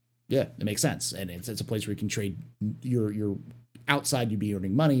yeah, it makes sense, and it's a place where you can trade your outside. You'd be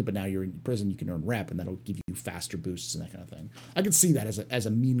earning money, but now you're in prison, you can earn rep, and that'll give you faster boosts and that kind of thing. I could see that as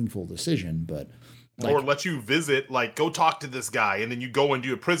a meaningful decision, but or let you visit, like go talk to this guy, and then you go and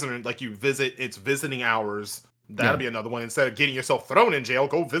do a prisoner, like you visit. It's visiting hours. That'd be another one. Instead of getting yourself thrown in jail,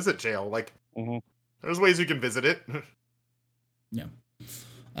 go visit jail. Like, there's ways you can visit it. Yeah.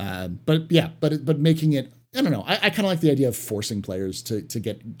 But making it, I don't know. I kind of like the idea of forcing players to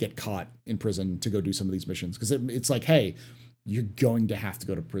get caught in prison to go do some of these missions, because it's like, hey, you're going to have to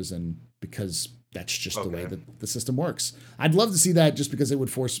go to prison because that's just the way that the system works. I'd love to see that, just because it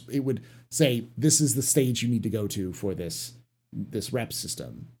would say, this is the stage you need to go to for this rep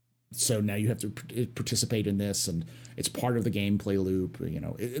system. So now you have to participate in this, and it's part of the gameplay loop,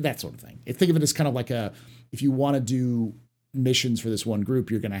 that sort of thing. Think of it as kind of like if you want to do missions for this one group,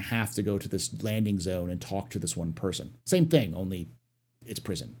 you're going to have to go to this landing zone and talk to this one person. Same thing, only it's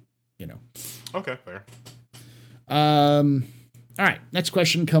prison, Okay, fair. All right. Next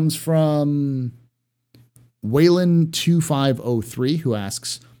question comes from Waylon2503, who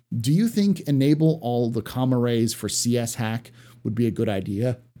asks, do you think enable all the comm arrays for CS hack would be a good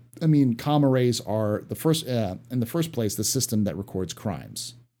idea? I mean, comm arrays are in the first place, the system that records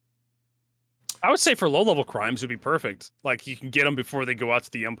crimes. I would say for low-level crimes would be perfect. Like, you can get them before they go out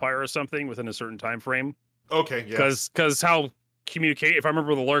to the Empire or something within a certain time frame. Okay, yeah. Because how communicate, if I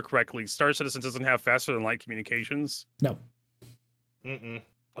remember the lore correctly, Star Citizen doesn't have faster than light communications. No.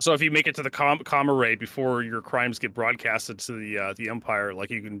 So if you make it to the comm array before your crimes get broadcasted to the Empire, like,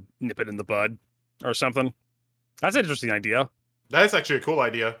 you can nip it in the bud or something. That's an interesting idea. That's actually a cool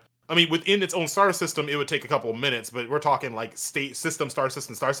idea. I mean, within its own star system, it would take a couple of minutes, but we're talking like state system, star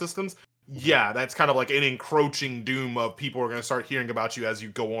systems. Yeah, that's kind of like an encroaching doom of people are going to start hearing about you as you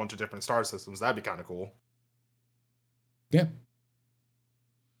go on to different star systems. That'd be kind of cool. Yeah.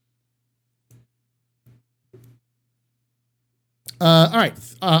 All right.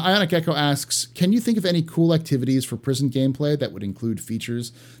 Ionic Echo asks, can you think of any cool activities for prison gameplay that would include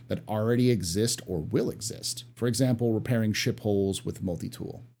features that already exist or will exist? For example, repairing ship holes with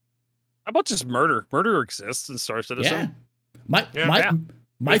multi-tool. How about just murder? Murder exists in Star Citizen. Yeah.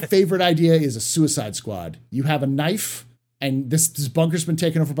 My favorite idea is a Suicide Squad. You have a knife, and this bunker's been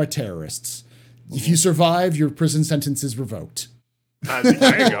taken over by terrorists. If you survive, your prison sentence is revoked.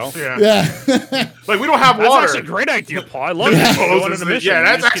 There you go. Yeah. Like, we don't have water. That's actually a great idea, Paul. I love it. Yeah,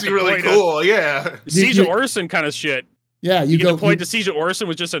 that's actually really cool. Yeah. Siege of Orison kind of shit. Yeah, you get deployed to Siege of Orison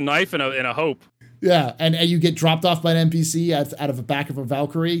with just a knife and a hope. Yeah, and you get dropped off by an NPC out of the back of a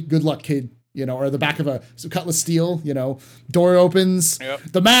Valkyrie. Good luck, kid. Or the back of a Cutlass Steel, door opens. Yep.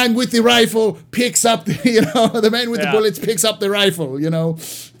 The man with the rifle picks up, the man with the bullets picks up the rifle,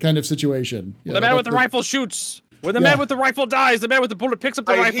 kind of situation. The man with the rifle shoots. When the man with the rifle dies, the man with the bullet picks up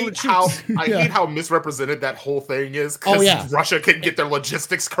the rifle and shoots. I hate how misrepresented that whole thing is, because Russia couldn't get their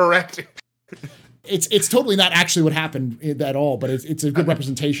logistics correct. It's totally not actually what happened at all, but it's a good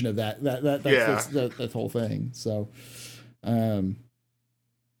representation of that whole thing. So,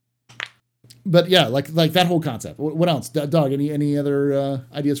 but yeah, like that whole concept. What else, Doug? Any other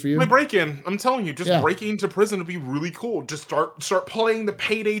ideas for you? My break-in. I'm telling you, just breaking into prison would be really cool. Just start playing the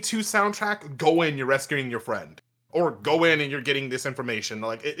Payday 2 soundtrack. Go in, you're rescuing your friend. Or go in and you're getting this information.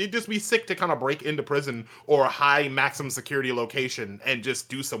 Like, it'd just be sick to kind of break into prison or a high maximum security location and just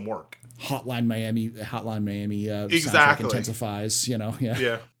do some work. Hotline Miami exactly intensifies,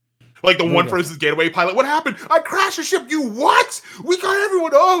 Yeah. Like the one Vertigo. versus Getaway Pilot. What happened? I crashed a ship. You what? We got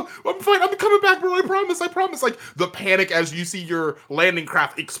everyone. Oh, I'm fine. I'm coming back, bro. I promise. I promise. Like the panic as you see your landing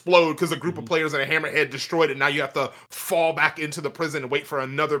craft explode because a group of players and a hammerhead destroyed it. Now you have to fall back into the prison and wait for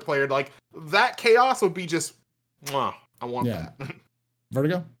another player. Like that chaos would be just, mwah, I want that.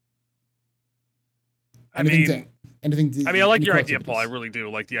 Vertigo? I mean, I like your idea, Paul. I really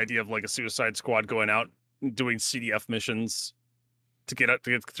do like the idea of like a Suicide Squad going out and doing CDF missions to get up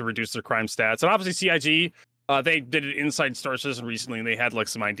to reduce their crime stats. And obviously CIG, they did it inside Star Citizen recently, and they had like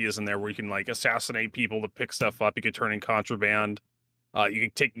some ideas in there where you can like assassinate people to pick stuff up. You could turn in contraband. You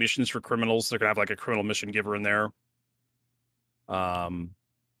can take missions for criminals. They're gonna have like a criminal mission giver in there.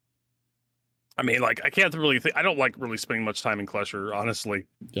 I mean, like, I can't really think. I don't like really spending much time in Klesher, honestly.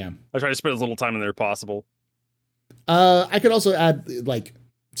 Yeah. I try to spend as little time in there possible. I could also add like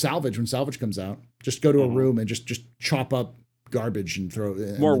salvage when salvage comes out. Just go to a room and just chop up garbage and throw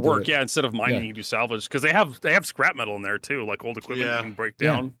it. More work, yeah. Instead of mining, you do salvage because they have scrap metal in there too, like old equipment you can break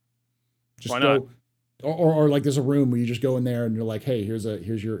down. Just why not? Or like there's a room where you just go in there and you're like, hey, here's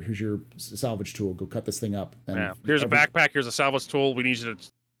your salvage tool. Go cut this thing up. And here's a backpack. Here's a salvage tool. We need you to.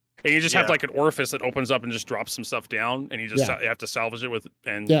 And you just have like an orifice that opens up and just drops some stuff down, and you just you have to salvage it with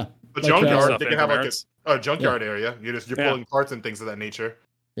the junkyard. They can have like a junkyard area. You're pulling parts and things of that nature.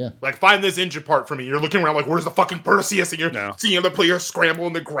 Yeah, like find this engine part for me. You're looking around like, where's the fucking Perseus? And you're seeing other players scramble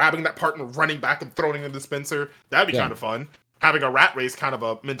and they're grabbing that part and running back and throwing it in the dispenser. That'd be kind of fun. Having a rat race kind of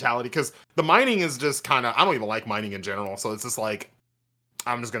a mentality because the mining is just kind of. I don't even like mining in general, so it's just like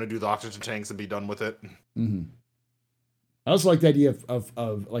I'm just gonna do the oxygen tanks and be done with it. Mm-hmm. I also like the idea of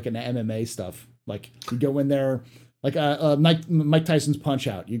like an MMA stuff. Like you go in there, like Mike Tyson's Punch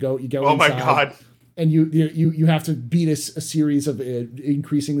Out. You go. Oh my god! And you have to beat a series of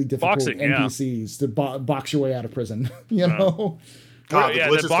increasingly difficult NPCs to box your way out of prison. You know. God,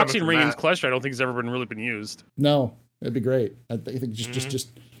 the boxing ring in Klesher, I don't think has ever really been used. No, it'd be great. I think just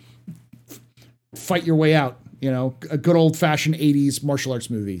fight your way out. You know, a good old fashioned '80s martial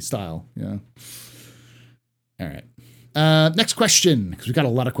arts movie style. Yeah. All right. Next question, because we've got a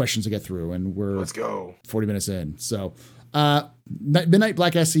lot of questions to get through, and let's go 40 minutes in. So, Midnight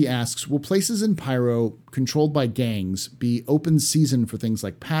Black SC asks, will places in Pyro controlled by gangs be open season for things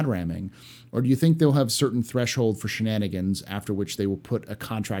like pad ramming, or do you think they'll have certain threshold for shenanigans after which they will put a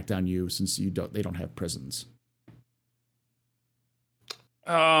contract on you since they don't have prisons?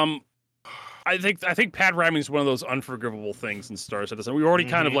 I think pad ramming is one of those unforgivable things in Star Citizen. We already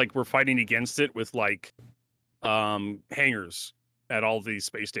kind of like we're fighting against it with like hangars at all these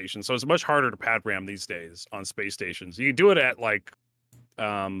space stations, so it's much harder to pad ram these days on space stations. You can do it at like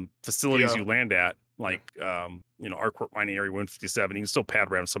facilities you land at, like Arcport Mining Area 157. You can still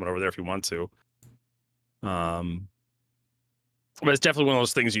pad ram someone over there if you want to. But it's definitely one of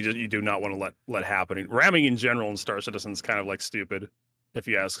those things you do not want to let happen. Ramming in general in Star Citizen is kind of like stupid, if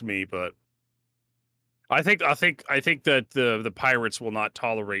you ask me. But I think that the pirates will not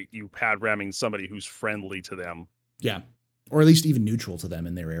tolerate you pad ramming somebody who's friendly to them. Yeah, or at least even neutral to them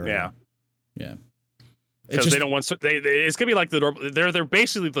in their area. Yeah. Because they don't want it's gonna be like they're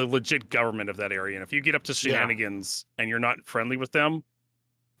basically the legit government of that area, and if you get up to shenanigans and you're not friendly with them,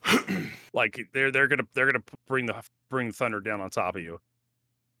 like they're gonna bring thunder down on top of you.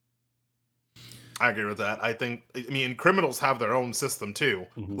 I agree with that. I mean, criminals have their own system too.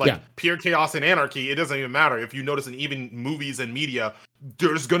 Like pure chaos and anarchy, it doesn't even matter. If you notice in even movies and media,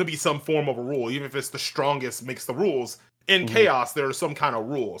 there's going to be some form of a rule. Even if it's the strongest makes the rules. In chaos, there's some kind of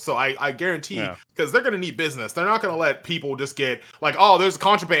rule. So I guarantee, because they're going to need business. They're not going to let people just get like, oh, there's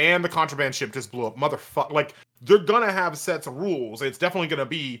contraband and the contraband ship just blew up. Motherfucker. Like, they're going to have sets of rules. It's definitely going to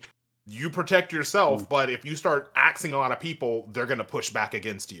be, you protect yourself, but if you start axing a lot of people, they're going to push back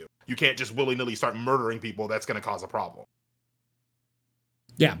against you. You can't just willy-nilly start murdering people. That's going to cause a problem.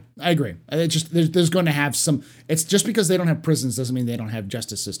 Yeah, I agree. It's just there's going to have some. It's just because they don't have prisons doesn't mean they don't have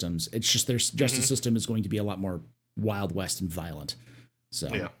justice systems. It's just their justice system is going to be a lot more Wild West and violent.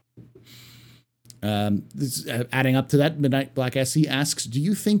 So adding up to that, Midnight Black SC asks, do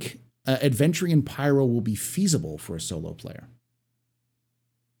you think adventuring in Pyro will be feasible for a solo player?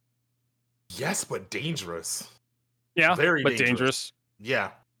 Yes, but dangerous. Yeah, very dangerous.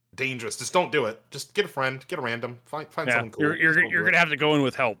 Yeah, dangerous. Just don't do it. Just get a friend, get a random, find someone cool. You're gonna have to go in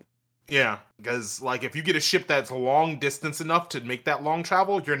with help. Yeah, because like if you get a ship that's long distance enough to make that long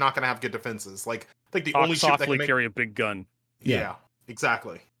travel, you're not gonna have good defenses. Like I think the only ship that can carry a big gun. Yeah,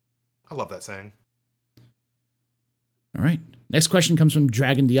 exactly. I love that saying. All right. Next question comes from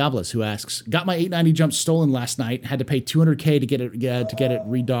Dragon Diablos, who asks, got my 890 jump stolen last night, had to pay $200K to get it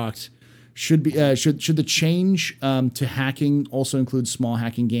redocked. Should the change to hacking also include small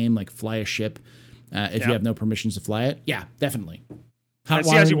hacking game like fly a ship if you have no permissions to fly it? Yeah, definitely.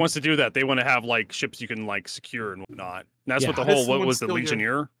 CIG wants to do that. They want to have like ships you can like secure and whatnot. And that's what the whole what was the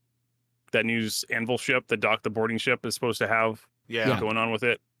Legionnaire, that new Anvil ship, the boarding ship is supposed to have. Going on with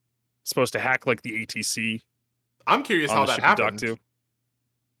it. It's supposed to hack like the ATC. I'm curious how that happened. Too.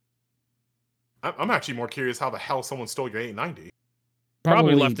 I'm actually more curious how the hell someone stole your 890.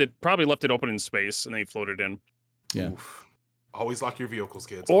 Probably left it open in space and they floated in. Yeah. Oof. Always lock your vehicles,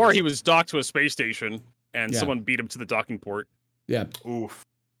 kids. Or he was docked to a space station and someone beat him to the docking port. Yeah. Oof.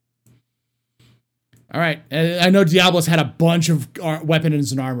 All right. And I know Diablo's had a bunch of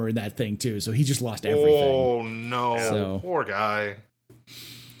weapons and armor in that thing too, so he just lost everything. Oh no. So, poor guy.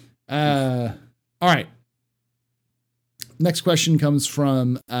 All right. Next question comes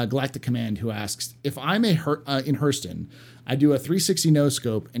from Galactic Command, who asks, if I'm in Hurston, I do a 360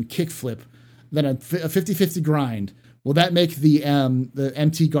 no-scope and kickflip, then a 50-50 grind, will that make the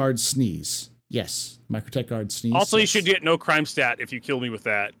MT guard sneeze? Yes. Microtech guard sneeze. Also, you should get no crime stat if you kill me with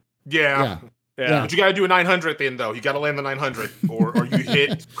that. Yeah. But you got to do a 900 then, though. You got to land the 900, or you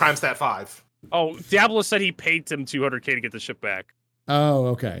hit crime stat 5. Oh, Diablo said he paid them 200K to get the ship back. Oh,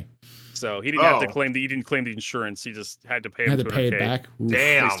 okay. So he didn't have to claim he didn't claim the insurance. He just had to pay him 200K. Pay it back. Oof.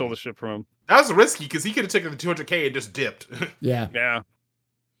 Damn. They stole the ship from him. That was risky because he could have taken the 200K and just dipped. Yeah. Yeah.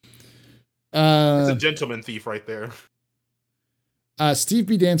 It's a gentleman thief right there. Steve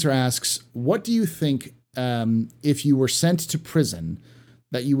B. Dancer asks, what do you think if you were sent to prison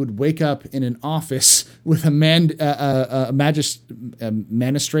that you would wake up in an office with a magistrate,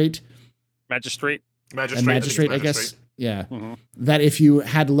 I guess. Yeah. Mm-hmm. That if you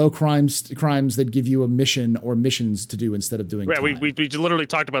had low crimes, they'd give you a mission or missions to do instead of doing. Yeah, we literally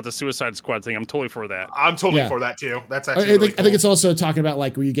talked about the Suicide Squad thing. I'm totally for that. I'm totally for that too. That's actually. I think it's also talking about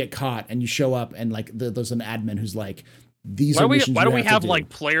like where you get caught and you show up and like there's an admin who's like, why don't we have like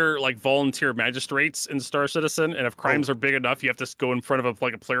volunteer magistrates in Star Citizen, and if crimes are big enough, you have to go in front of a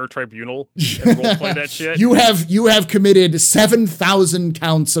player tribunal and role play that shit. You have committed 7,000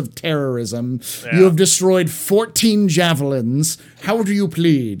 counts of terrorism. Yeah. You have destroyed 14 javelins. How do you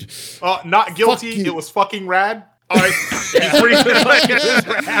plead? Not guilty. It was fucking rad. All right.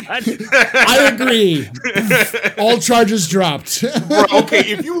 I agree. All charges dropped. Bro, okay,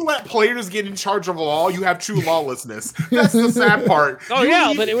 if you let players get in charge of law, you have true lawlessness. That's the sad part.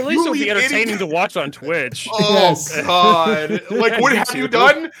 Oh, but at least it'll be entertaining to watch on Twitch. Oh, God. Like, what have you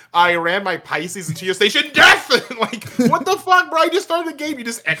done? I ran my Pisces into your station. Death! Like, what the fuck, bro? I just started the game. You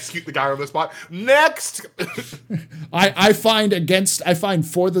just execute the guy on the spot. Next! I find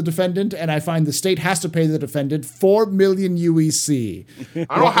for the defendant, and I find the state has to pay the defendant 4 million UEC.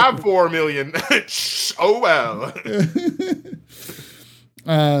 I don't have 4 million. Oh well.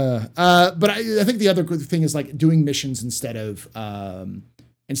 But I think the other good thing is like doing missions instead of going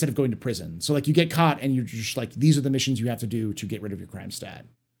to prison. So like you get caught and you're just like, these are the missions you have to do to get rid of your crime stat.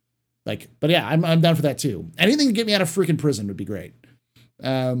 Like, but yeah, I'm down for that too. Anything to get me out of freaking prison would be great.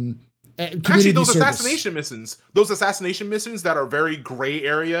 Actually, those assassination missions that are very gray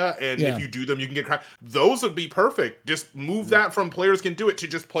area, and if you do them, you can get crime. Those would be perfect. Just move that from players can do it to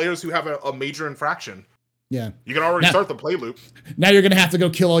just players who have a major infraction. Yeah, you can already start the play loop. Now you're gonna have to go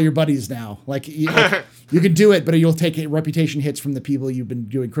kill all your buddies. Now, you can do it, but you'll take reputation hits from the people you've been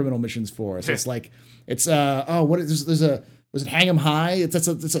doing criminal missions for. So it's like was it Hang 'em High? It's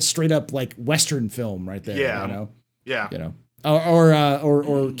a straight up like Western film right there. Yeah, you know.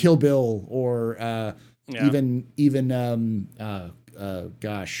 Or Kill Bill, or even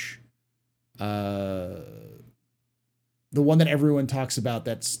the one that everyone talks about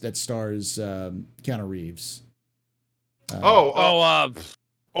that stars Keanu Reeves. Oh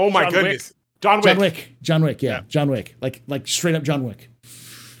my goodness, John Wick. John Wick, John Wick, like straight up John Wick.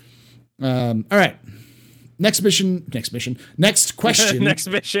 All right. Next question. Next question. Next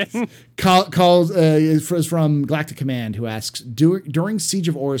mission. Is from Galactic Command, who asks, during Siege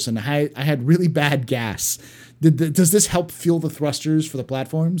of Orison, I had really bad gas. Does this help fuel the thrusters for the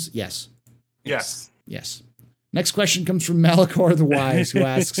platforms? Yes. Next question comes from Malachor the Wise, who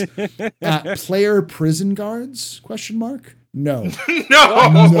asks, player prison guards? ? No. No.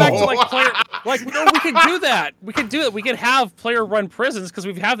 Back to player. No, we could do that. We could have player run prisons because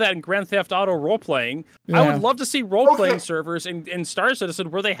we have that in Grand Theft Auto role playing. Yeah. I would love to see role playing servers in Star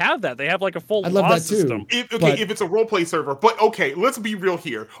Citizen where they have that. They have like a full law system. If it's a role play server, but okay, let's be real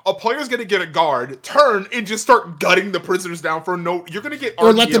here. A player's gonna get a guard, turn and just start gutting the prisoners down for no. You're gonna get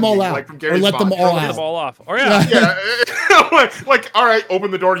or let them all out, or let them all out. Let them all off. Or yeah. like all right,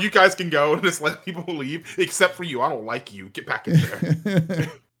 open the door. You guys can go and just let people leave, except for you. I don't like you. Get back in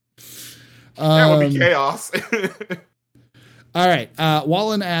there. That would be chaos. All right.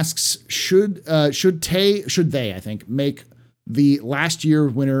 Wallen asks, should they, I think, make the last year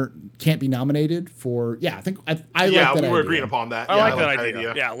winner can't be nominated for? Yeah, I think I like that idea. We were agreeing upon that. I like that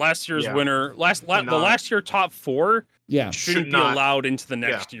idea. Yeah, last year's winner, the last year top 4. Yeah, shouldn't be allowed into the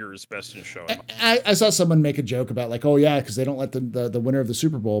next year's Best in Show. I saw someone make a joke about like, oh yeah, because they don't let the winner of the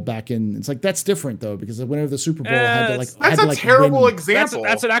Super Bowl back in. It's like that's different though, because the winner of the Super Bowl had to like. That's a terrible example.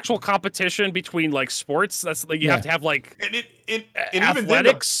 That's an actual competition between like sports. That's like you have to have like and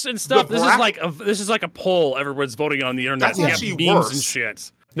athletics and stuff. This is like a poll. Everyone's voting on the internet. That's actually memes worse. And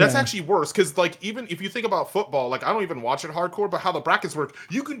shit. That's actually worse because, like, even if you think about football, like, I don't even watch it hardcore, but how the brackets work,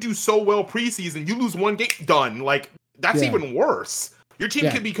 you can do so well preseason, you lose one game, done. Like, that's even worse. Your team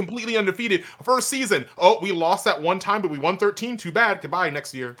can be completely undefeated. First season, oh, we lost that one time, but we won 13. Too bad. Goodbye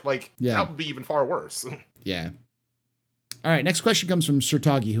next year. Like, that would be even far worse. Yeah. All right, next question comes from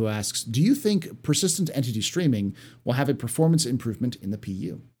Sertagi, who asks, do you think persistent entity streaming will have a performance improvement in the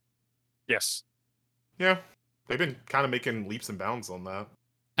PU? Yes. Yeah. They've been kind of making leaps and bounds on that.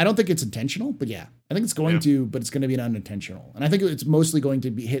 I don't think it's intentional, but yeah, I think it's going to, but it's going to be an unintentional. And I think it's mostly going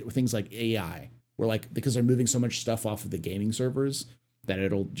to be hit with things like AI, where like, because they're moving so much stuff off of the gaming servers that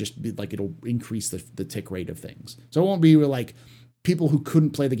it'll just be like, it'll increase the tick rate of things. So it won't be like people who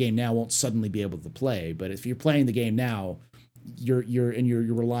couldn't play the game now won't suddenly be able to play. But if you're playing the game now, you're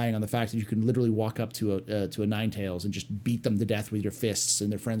relying on the fact that you can literally walk up to a Ninetales and just beat them to death with your fists,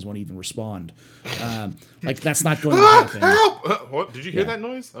 and their friends won't even respond. Like that's not going to happen. Help! What did you hear that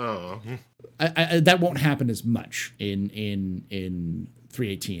noise? Oh, that won't happen as much in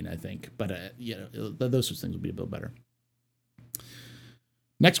 318, I think. But those sorts of things will be a bit better.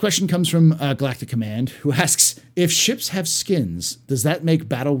 Next question comes from Galactic Command, who asks, if ships have skins, does that make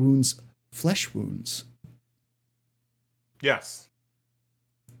battle wounds flesh wounds? Yes.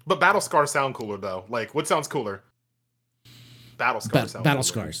 But battle scars sound cooler though. Like, what sounds cooler? Battle scars. Battle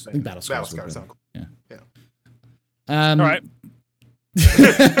scars. I think battle scars sound cool. Yeah. All right.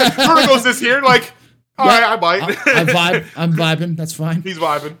 Vertigo's this here. Like, all right, I bite. I'm vibing. That's fine. He's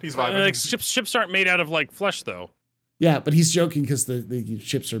vibing. Like, ships aren't made out of like flesh though. Yeah, but he's joking because the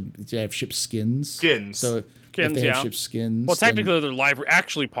ships have ship skins. So skins, if they have ship skins. Well, technically they're live.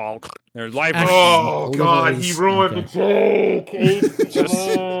 Actually, Paul, they're live. Oh God, he ruined the joke.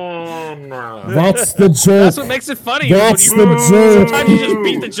 That's the joke. That's what makes it funny. That's the joke. Sometimes you just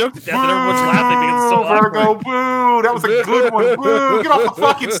beat the joke to death and everyone's laughing because it's so awkward. Virgo, boo! That was a good one. Boo! Get off the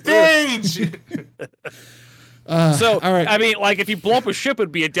fucking stage. So, all right. I mean, like, if you blow up a ship,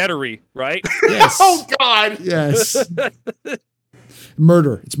 it'd be a deadery, right? Yes. Oh, God. Yes.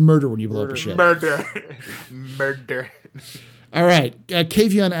 Murder. It's murder when you blow up a ship. Murder. All right.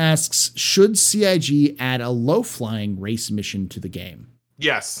 Kavion asks, should CIG add a low-flying race mission to the game?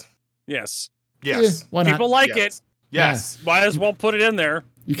 Yes. Why not? People like it. Yes. Might as well put it in there.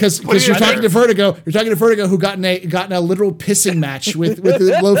 Because you're talking to Vertigo. You're talking to Vertigo, who got in a literal pissing match with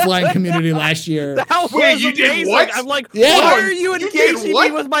the low flying community last year. Wait, you did what? I'm like, why are you engaging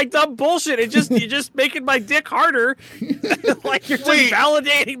me with my dumb bullshit? You're just making my dick harder. Like you're just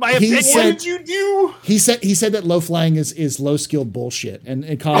validating my opinion. What did you do? He said that low flying is low skilled bullshit and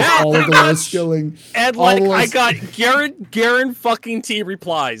it caused all of the low skilling. And like I got Garen fucking T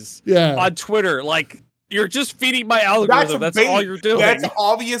replies on Twitter like. You're just feeding my algorithm. That's all you're doing. That's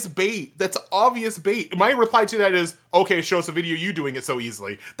obvious bait. My reply to that is, okay, show us a video you doing it so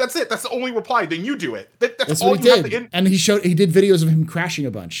easily. That's it. That's the only reply. Then you do it. That's all what he did. And he did videos of him crashing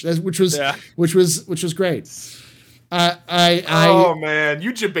a bunch, which was great. Oh man,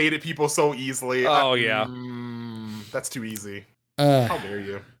 you debated people so easily. Oh yeah, that's too easy. How dare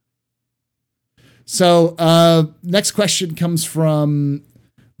you? So next question comes from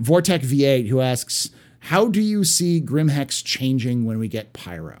Vortec V8, who asks, how do you see Grimhex changing when we get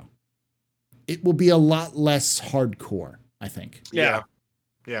Pyro? It will be a lot less hardcore, I think. Yeah.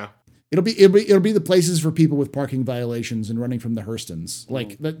 It'll be the places for people with parking violations and running from the Hurstons.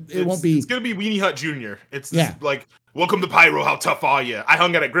 Like it won't be. It's gonna be Weenie Hut Jr. It's like, welcome to Pyro. How tough are you? I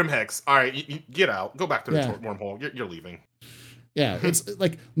hung out at Grimhex. All right, you get out. Go back to the wormhole. You're leaving. Yeah, it's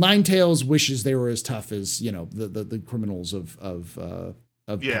like Ninetales wishes they were as tough as the criminals of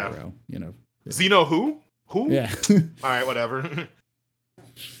Pyro. Xeno who? Yeah. All right, whatever.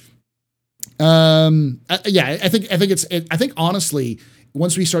 I think honestly,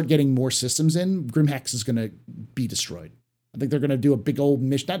 once we start getting more systems in, Grimhex is going to be destroyed. I think they're going to do a big old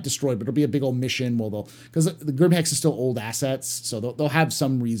mission, not destroyed, but it'll be a big old mission. Because the Grimhex is still old assets, so they'll have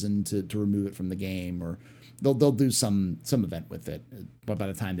some reason to remove it from the game, or they'll do some event with it. But by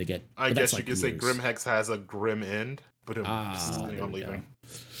the time they get, I guess you could say Grimhex has a grim end. But I'm leaving.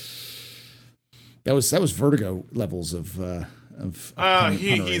 That was Vertigo levels of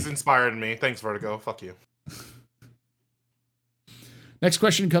he's inspired me. Thanks, Vertigo. Fuck you. Next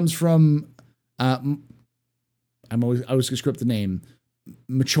question comes from I always gonna screw up the name.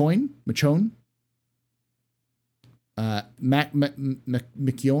 Machone.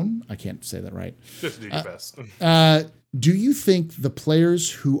 McKeown. I can't say that right. Just do your best. Do you think the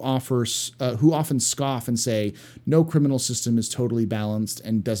players who often scoff and say no criminal system is totally balanced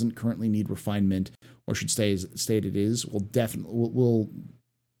and doesn't currently need refinement, or should stay as it is, will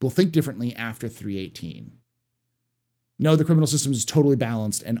think differently after 318? No, the criminal system is totally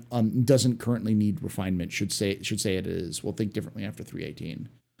balanced and doesn't currently need refinement. Should say it is. We'll think differently after 318.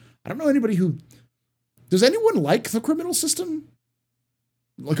 I don't know anybody who. Does anyone like the criminal system?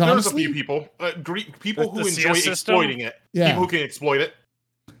 Like, there's honestly? a few people. People who The enjoy CS system? exploiting it. Yeah. People who can exploit it.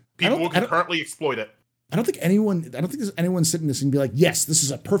 People who can currently exploit it. I don't think there's anyone sitting this and be like, yes, this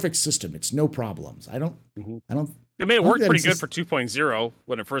is a perfect system. It's no problems. I don't. It made it work pretty good for 2.0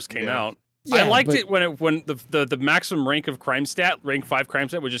 when it first came out. Yeah, I liked it when the maximum rank of crime stat, rank 5 crime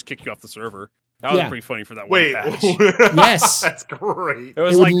stat, would just kick you off the server. That was pretty funny for that one Wait, patch. Yes, that's great. It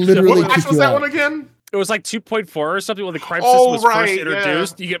was like literally. What patch was that one again? It was like 2.4 or something when the crime system was first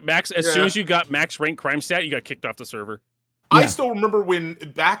introduced. Yeah. You get max as soon as you got max rank crime stat, you got kicked off the server. I still remember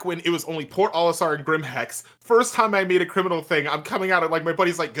back when it was only Port Olisar and Grimhex. First time I made a criminal thing, I'm coming out and like my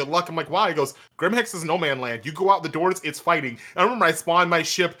buddy's like, good luck. I'm like, why? He goes, Grimhex is no man land. You go out the doors, it's fighting. And I remember I spawned my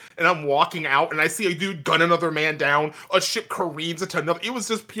ship and I'm walking out and I see a dude gun another man down. A ship careens into another. It was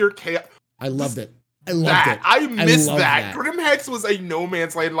just pure chaos. I loved it. I loved it. I missed loved that. Grimhex was a no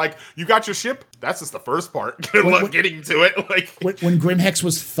man's land. Like, you got your ship. That's just the first part. Good luck getting to it. Like when Grimhex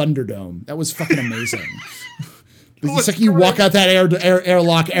was Thunderdome, that was fucking amazing. It's like you walk out that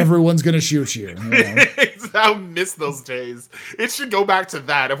airlock, everyone's gonna shoot you. I miss those days. It should go back to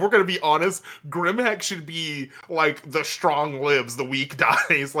that. If we're gonna be honest, Grimhex should be like the strong lives, the weak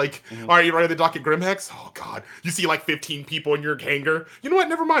dies. Like, all right, you ready to dock at Grimhex? Oh god, you see like 15 people in your hangar. You know what?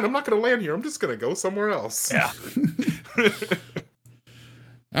 Never mind. I'm not gonna land here. I'm just gonna go somewhere else. Yeah.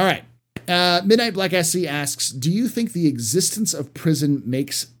 All right. Midnight Black SC asks, do you think the existence of prison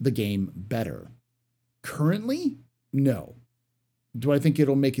makes the game better? Currently, no. Do I think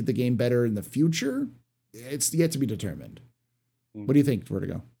it'll make the game better in the future? It's yet to be determined. What do you think,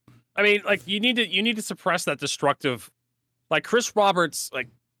 Vertigo? I mean, like you need to suppress that destructive, like Chris Roberts. Like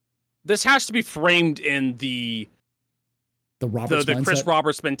this has to be framed in the Chris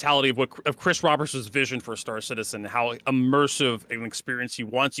Roberts mentality of Chris Roberts' vision for Star Citizen, how immersive an experience he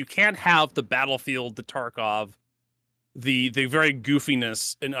wants. You can't have the Battlefield, the Tarkov, the very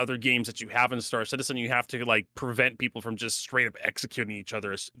goofiness in other games that you have in Star Citizen. You have to like prevent people from just straight up executing each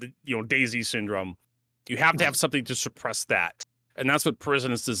other. DayZ syndrome. You have to have something to suppress that, and that's what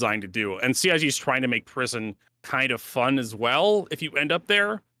Prison is designed to do. And CIG is trying to make Prison kind of fun as well. If you end up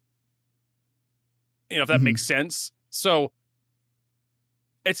there, if that makes sense. So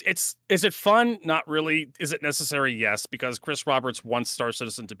is it fun? Not really. Is it necessary? Yes, because Chris Roberts wants Star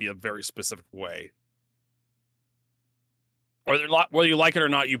Citizen to be a very specific way. Whether you like it or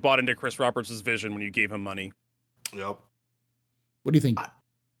not, you bought into Chris Roberts' vision when you gave him money. Yep. What do you think?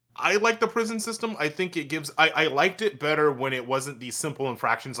 I like the prison system. I think it gives... I liked it better when it wasn't these simple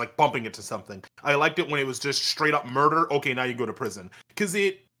infractions like bumping into something. I liked it when it was just straight up murder. Okay, now you go to prison. Because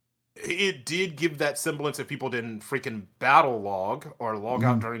it did give that semblance if people didn't freaking battle log or log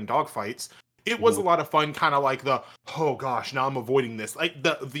out during dogfights. It was a lot of fun, kind of like the, oh gosh, now I'm avoiding this. Like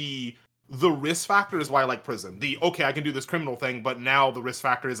the risk factor is why I like prison. Okay, I can do this criminal thing, but now the risk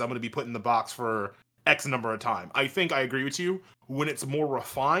factor is I'm going to be put in the box for X number of time. I think I agree with you. When it's more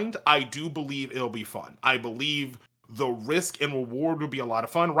refined, I do believe it'll be fun. I believe the risk and reward would be a lot of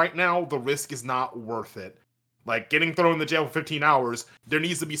fun. Right now, the risk is not worth it. Like getting thrown in the jail for 15 hours, there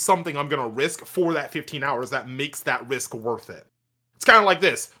needs to be something I'm going to risk for that 15 hours that makes that risk worth it. It's kind of like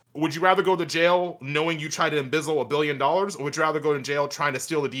this. Would you rather go to jail knowing you tried to embezzle $1 billion, or would you rather go to jail trying to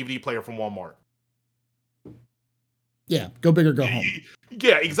steal a DVD player from Walmart? Yeah, go big or go home.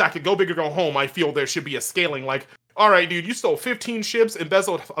 Yeah, exactly. Go big or go home. I feel there should be a scaling. Like, all right, dude, you stole 15 ships,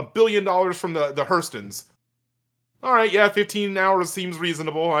 embezzled $1 billion from the Hurstons. All right, yeah, 15 hours seems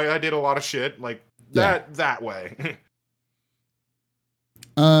reasonable. I did a lot of shit. Like, that way.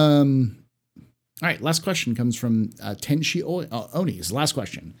 All right, last question comes from Tenshi Oni's. Last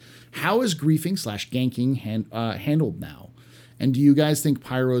question. How is griefing / ganking handled now? And do you guys think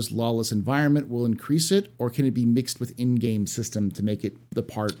Pyro's lawless environment will increase it, or can it be mixed with in-game system to make it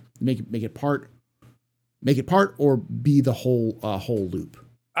part, or be the whole loop?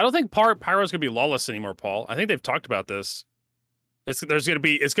 I don't think Pyro's gonna be lawless anymore, Paul. I think they've talked about this.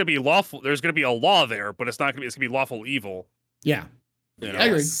 It's gonna be lawful. There's gonna be a law there, but it's not gonna be. It's gonna be lawful evil. Yeah, You know? I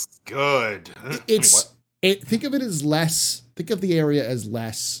agree. Yes, good. Think of it as less. Think of the area as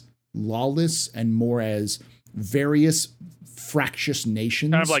less lawless and more as various fractious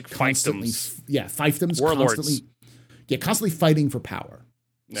nations, Kind of like constantly, fiefdoms. fiefdoms, Warlords. constantly fighting for power.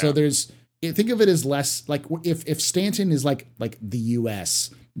 So Yeah. think of it as less like if Stanton is like the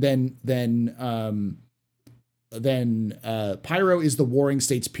U.S., then Pyro is the Warring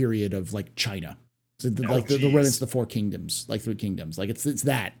States period of like China. So the remnants of the Four Kingdoms, like Three Kingdoms, like it's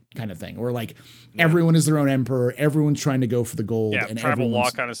that kind of thing, or like everyone is their own emperor, everyone's trying to go for the gold, Yeah, and tribal law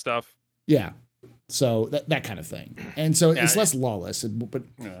kind of stuff. Yeah, so that kind of thing, and so it's less lawless, but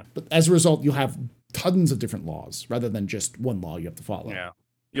as a result, you'll have tons of different laws rather than just one law you have to follow. Yeah.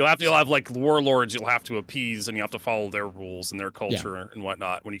 You'll have like warlords you'll have to appease, and you have to follow their rules and their culture and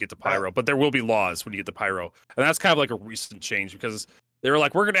whatnot when you get to Pyro. But there will be laws when you get to Pyro. And that's kind of like a recent change because they were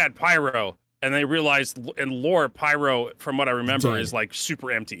like, we're going to add Pyro. And they realized in lore, Pyro, from what I remember, is like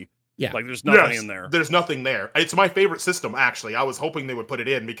super empty. Yeah. Like there's nothing in there. There's nothing there. It's my favorite system, actually. I was hoping they would put it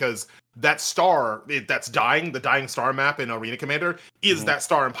in because that star that's dying, the dying star map in Arena Commander, is that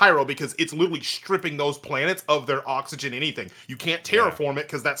star in Pyro because it's literally stripping those planets of their oxygen, anything. You can't terraform it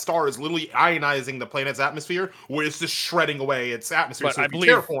because that star is literally ionizing the planet's atmosphere, where it's just shredding away its atmosphere. But so I if you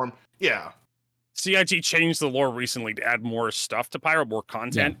believe- terraform, CIG changed the lore recently to add more stuff to Pyro, more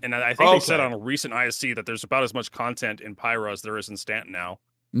content. And I think they said on a recent ISC that there's about as much content in Pyro as there is in Stanton now.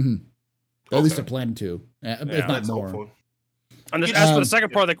 Mm-hmm. At least they're planning to, if not more. Hopeful. And as for the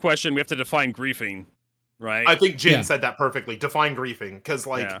second part of the question, we have to define griefing, right? I think Jin said that perfectly. Define griefing, because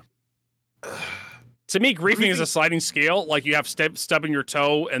to me, griefing is a sliding scale. Like you have stubbing your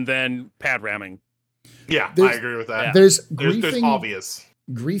toe and then pad ramming. Yeah, I agree with that. There's obvious.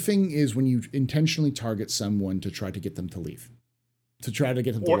 Griefing is when you intentionally target someone to try to get them to leave. To try to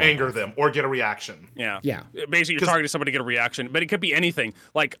get them to or anger them or get a reaction. Yeah. Yeah. Basically, you're targeting somebody to get a reaction, but it could be anything.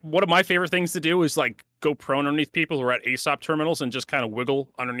 Like, one of my favorite things to do is like go prone underneath people who are at ASOP terminals and just kind of wiggle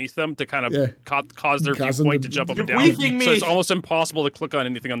underneath them to kind of cause their viewpoint to jump up and down. So it's almost impossible to click on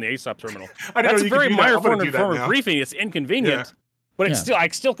anything on the ASOP terminal. That's a very minor form of griefing. It's inconvenient, but it's I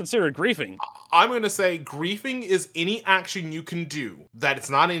still consider it griefing. I'm going to say griefing is any action you can do that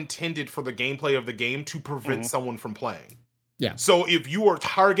it's not intended for the gameplay of the game to prevent someone from playing. Yeah. So if you are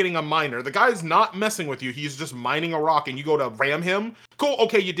targeting a miner, the guy's not messing with you. He's just mining a rock and you go to ram him. Cool.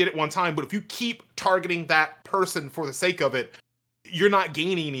 Okay. You did it one time. But if you keep targeting that person for the sake of it, you're not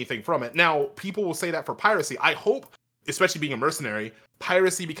gaining anything from it. Now, people will say that for piracy. I hope, especially being a mercenary,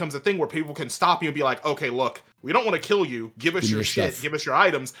 piracy becomes a thing where people can stop you and be like, okay, look, we don't want to kill you. Give us your shit. Give us your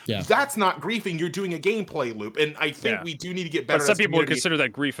items. Yeah. That's not griefing. You're doing a gameplay loop. And I think we do need to get better. But some people would consider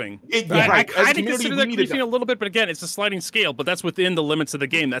that griefing. I kind of consider that griefing a little bit, but again, it's a sliding scale, but that's within the limits of the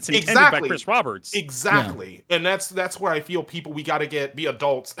game. That's intended by Chris Roberts. Exactly. Yeah. And that's where I feel we got to be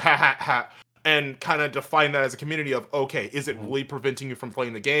adults, and kind of define that as a community of, okay, is it really preventing you from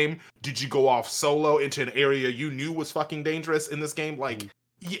playing the game? Did you go off solo into an area you knew was fucking dangerous in this game? Like,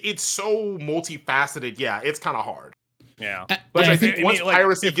 it's so multifaceted. Yeah, it's kind of hard. Yeah. But I think once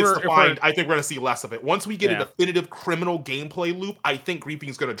piracy gets defined, I think we're going to see less of it. Once we get a definitive criminal gameplay loop, I think griefing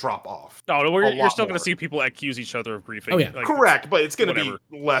is going to drop off. No, you're still going to see people accuse each other of griefing. Oh, yeah. Like, correct, but it's going to be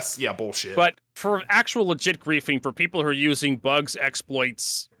less, bullshit. But for actual legit griefing, for people who are using bugs,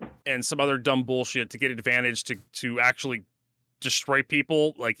 exploits, and some other dumb bullshit to get advantage to actually destroy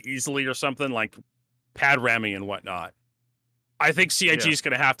people, like, easily or something, like pad ramming and whatnot, I think CIG is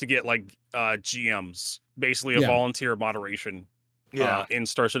going to have to get, like, GMs. Basically a volunteer moderation in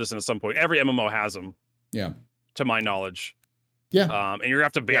Star Citizen at some point. Every MMO has them. Yeah. To my knowledge. Yeah. And you're going to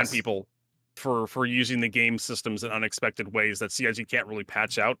have to ban people for using the game systems in unexpected ways that CIG can't really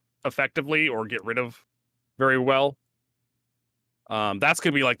patch out effectively or get rid of very well. That's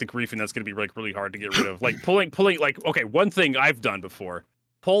going to be like the griefing that's going to be like really hard to get rid of. Like pulling like, okay, one thing I've done before,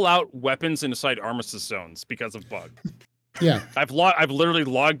 pull out weapons inside armistice zones because of bug. Yeah, I've literally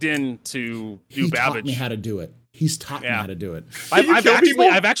logged in to New Babbage. Taught me how to do it. He's taught me how to do it.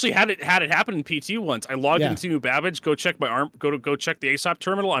 I've actually had it happen in PT once. I logged into New Babbage, go check my go check the ASOP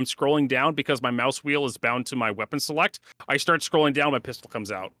terminal. I'm scrolling down because my mouse wheel is bound to my weapon select. I start scrolling down, my pistol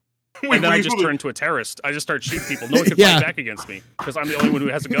comes out. And then I just turn into a terrorist. I just start shooting people. No one can fight back against me because I'm the only one who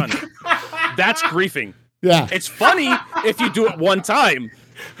has a gun. That's griefing. Yeah. It's funny if you do it one time.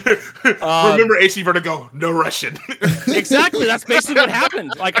 Remember AC Vertigo, no Russian. Exactly. That's basically what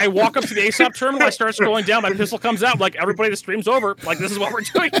happened. Like, I walk up to the ASOP terminal, I start scrolling down, my pistol comes out, like, everybody, the stream's over. Like, this is what we're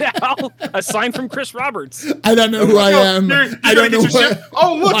doing now. A sign from Chris Roberts. I don't know who I am. I don't know what.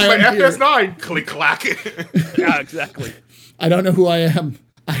 Oh, look, my FS9. Click, clack. Yeah, exactly. I don't know who I am.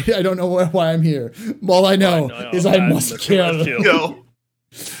 I don't know why I'm here. All I know is I must kill.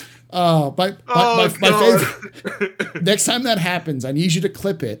 Oh, my favorite. Next time that happens, I need you to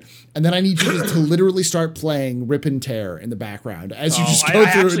clip it, and then I need you to literally start playing Rip and Tear in the background as you just go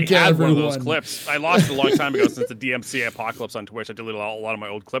through and kill everyone. One of those clips. I lost it a long time ago since the DMCA apocalypse on Twitch. I deleted a lot of my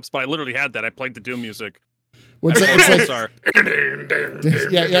old clips, but I literally had that. I played the Doom music. It's like,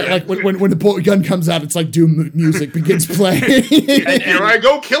 yeah, like when the gun comes out, it's like Doom music begins playing. and here I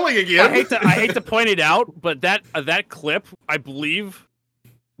go killing again. I hate to point it out, but that clip, I believe,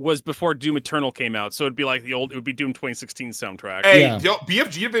 was before Doom Eternal came out, so it'd be like it would be Doom 2016 soundtrack. Hey,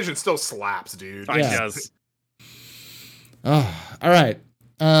 BFG Division still slaps, dude. It does. Oh, all right.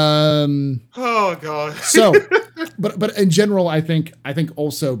 Oh god. So, but in general, I think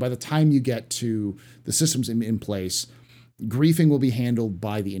also by the time you get to the systems in place, griefing will be handled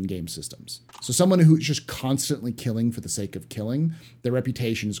by the in-game systems. So someone who's just constantly killing for the sake of killing, their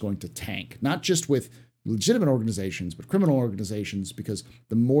reputation is going to tank, not just with legitimate organizations, but criminal organizations, because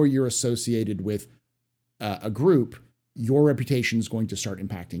the more you're associated with a group, your reputation is going to start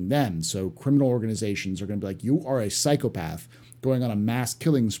impacting them. So criminal organizations are going to be like, you are a psychopath going on a mass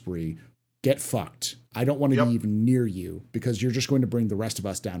killing spree. Get fucked. I don't want to be even near you because you're just going to bring the rest of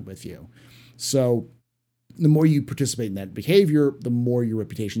us down with you. So the more you participate in that behavior, the more your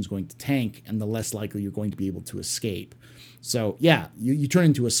reputation is going to tank and the less likely you're going to be able to escape. So yeah, you turn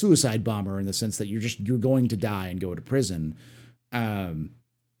into a suicide bomber in the sense that you're going to die and go to prison. And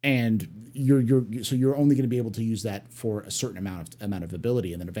you're only going to be able to use that for a certain amount of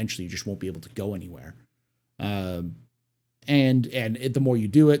ability. And then eventually you just won't be able to go anywhere. And the more you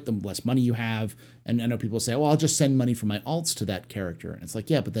do it, the less money you have. And I know people say, well, I'll just send money from my alts to that character. And it's like,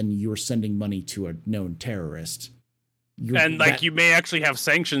 yeah, but then you're sending money to a known terrorist. You may actually have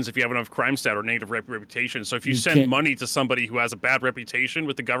sanctions if you have enough crime stat or negative reputation. So if you send money to somebody who has a bad reputation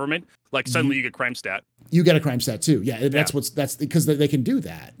with the government, like suddenly you get crime stat. You get a crime stat too. Yeah, that's because they can do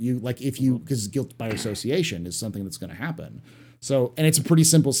that. Because guilt by association is something that's going to happen. So, and it's a pretty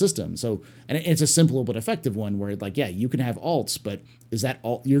simple system. So, and it's a simple but effective one where you can have alts, but is that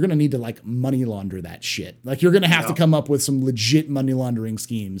alt? You're going to need to money launder that shit. Like you're going to have to come up with some legit money laundering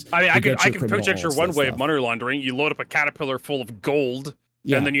schemes. I can picture one way of money laundering. You load up a caterpillar full of gold,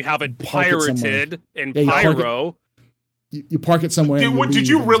 and then you have it pirated in pyro. You park it somewhere. Did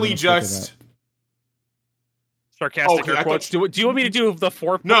you really just? Sarcastic air quotes. Do you want me to do the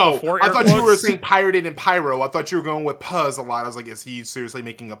four? No, four I thought you were saying pirated and pyro. I thought you were going with puzz a lot. I was like, is he seriously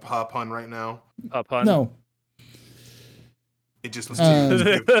making a pun right now? A pun? No. It just was.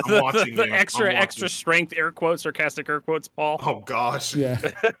 I'm watching the extra strength air quotes, sarcastic air quotes, Paul. Oh gosh. Yeah.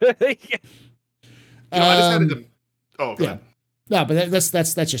 I just had to. Oh, yeah. No, but that's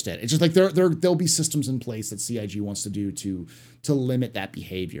just it. It's just like there'll be systems in place that CIG wants to do to limit that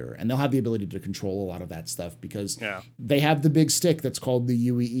behavior, and they'll have the ability to control a lot of that stuff because they have the big stick that's called the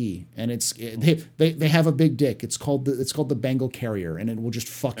UEE, and they have a big dick. It's called the Bengal Carrier, and it will just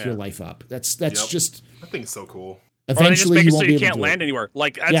fuck your life up. That's just. I think it's so cool. Eventually, you won't be able can't land anywhere.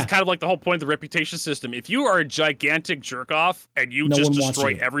 Like that's kind of like the whole point of the reputation system. If you are a gigantic jerk off and you just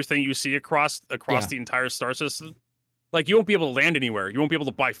destroy everything you see across the entire star system. Like, you won't be able to land anywhere. You won't be able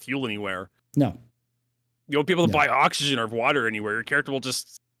to buy fuel anywhere. No. You won't be able to buy oxygen or water anywhere. Your character will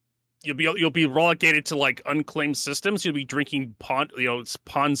just... You'll be relegated to, unclaimed systems. You'll be drinking pond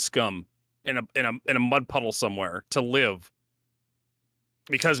scum in a mud puddle somewhere to live.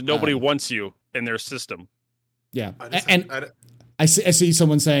 Because nobody wants you in their system. Yeah. I see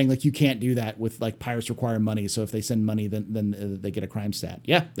someone saying, you can't do that with, pirates require money, so if they send money, then they get a crime stat.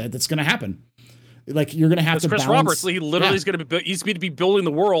 Yeah, that's going to happen. You're going to have to Chris balance. Roberts, he literally is going to be, he's going to be building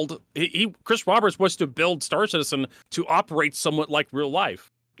the world. Chris Roberts wants to build Star Citizen to operate somewhat like real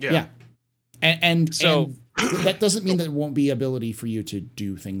life. Yeah. And that doesn't mean that there won't be ability for you to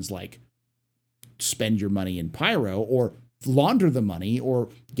do things like spend your money in pyro or launder the money or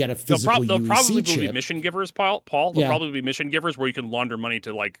get a physical They'll probably chip. be mission givers, Paul. They'll probably be mission givers where you can launder money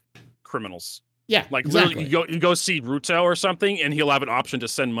to criminals. Yeah, exactly. You go see Ruto or something, and he'll have an option to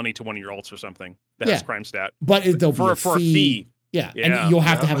send money to one of your alts or something that has crime stat. But there'll be a fee. Yeah, and you'll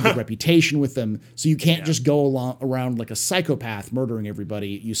have to have a good reputation with them, so you can't just go around like a psychopath murdering everybody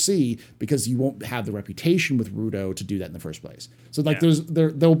you see because you won't have the reputation with Ruto to do that in the first place. So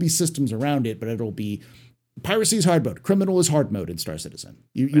there'll be systems around it, but it'll be Piracy is hard mode. Criminal is hard mode in Star Citizen.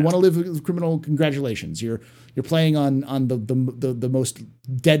 You want to live with criminal? Congratulations. You're playing on the most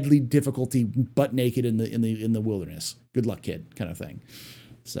deadly difficulty, butt naked in the wilderness. Good luck, kid, kind of thing.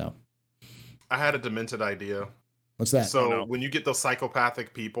 So, I had a demented idea. What's that? So when you get those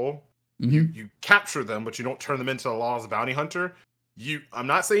psychopathic people, Mm-hmm. you capture them, but you don't turn them into the law as a bounty hunter. I'm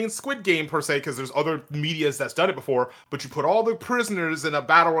not saying Squid Game per se, because there's other medias that's done it before, but you put all the prisoners in a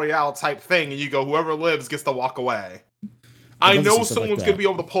battle royale type thing, and you go, whoever lives gets to walk away. I know someone's going to be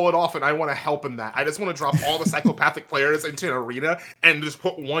able to pull it off, and I want to help in that. I just want to drop all the psychopathic players into an arena and just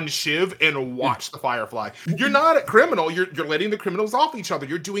put one shiv and watch the Firefly. You're not a criminal. You're letting the criminals off each other.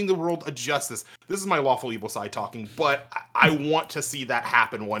 You're doing the world a justice. This is my lawful evil side talking, but I want to see that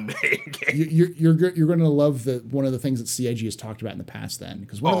happen one day. You're going to love one of the things that CIG has talked about in the past. Then,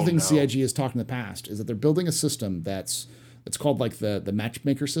 because one of the things CIG has talked in the past is that they're building a system that's called like the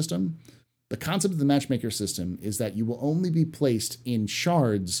matchmaker system. The concept of the matchmaker system is that you will only be placed in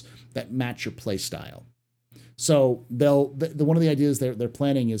shards that match your play style. So one of the ideas they're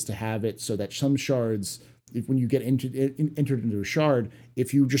planning is to have it so that some shards, when you get entered into a shard,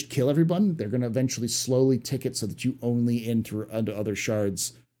 if you just kill everyone, they're going to eventually slowly tick it so that you only enter into other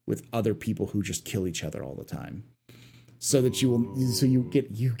shards with other people who just kill each other all the time. So that you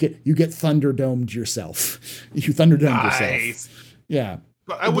get Thunderdomed yourself. You Thunderdomed yourself. Yeah.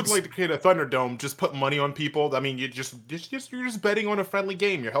 But I would like to create a Thunderdome. Just put money on people. I mean, you're just betting on a friendly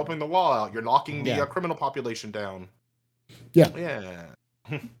game. You're helping the law out. You're knocking the criminal population down. Yeah.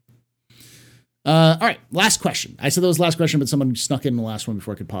 All right. Last question. I said that was the last question, but someone snuck in the last one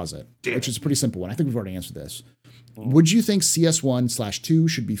before I could pause it, which is a pretty simple one. I think we've already answered this. Would you think CS1/2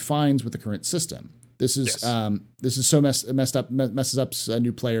 should be fines with the current system? This is so messes up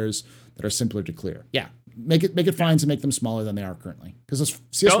new players that are simpler to clear. Yeah. Make it fines and make them smaller than they are currently. Because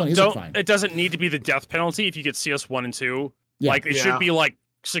CS1 is a fine. It doesn't need to be the death penalty if you get CS1 and 2. Yeah. Like, it should be like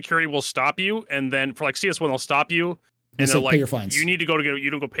security will stop you, and then for like CS1, they'll stop you. And they're like, you need to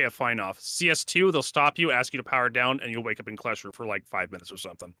go pay a fine off. CS2, they'll stop you, ask you to power down, and you'll wake up in Klesher for like 5 minutes or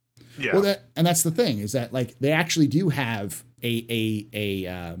something. Yeah. Well, that's the thing, is that like they actually do have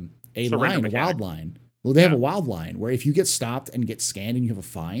a wild line. Well, they have a wild line where if you get stopped and get scanned and you have a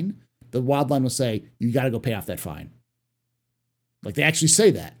fine, the wild line will say, you got to go pay off that fine. Like, they actually say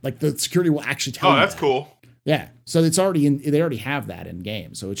that. Like, the security will actually tell you. Oh, that's cool. Yeah. So they already have that in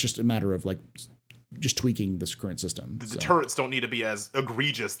game. So it's just a matter of like just tweaking this current system. The turrets don't need to be as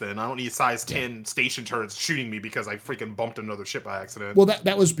egregious then. I don't need size 10 station turrets shooting me because I freaking bumped another ship by accident. Well,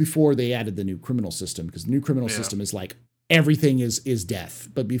 that was before they added the new criminal system, because the new criminal system is like everything is death.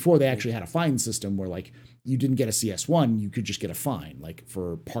 But before, they actually had a fine system where like you didn't get a CS1, you could just get a fine, like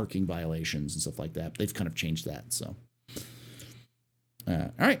for parking violations and stuff like that. They've kind of changed that. So,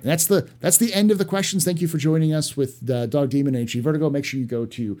 all right, that's the end of the questions. Thank you for joining us with Dog Demon and HC Vertigo. Make sure you go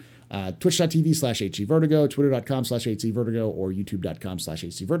to twitch.tv/HC Vertigo, twitter.com/HC Vertigo, or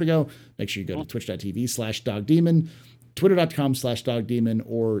youtube.com/HC Vertigo. Make sure you go to twitch.tv/Dog Demon, twitter.com/Dog Demon,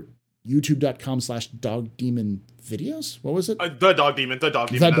 or youtube.com/Dog Demon videos. What was it? The Dog Demon. The Dog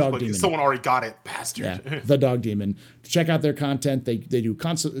Demon. Someone already got it, bastard. Yeah, the Dog Demon. Check out their content. They do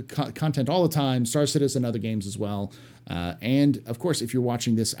content all the time. Star Citizen and other games as well. And of course, if you're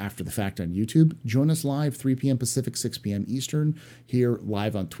watching this after the fact on YouTube, join us live 3 p.m. Pacific, 6 p.m. Eastern, here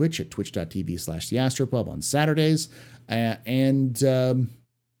live on Twitch at twitch.tv/theastropub on Saturdays. And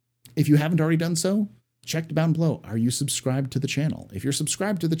if you haven't already done so, check down below. Are you subscribed to the channel? If you're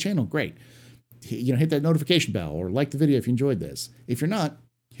subscribed to the channel, great. Hit that notification bell or like the video if you enjoyed this. If you're not,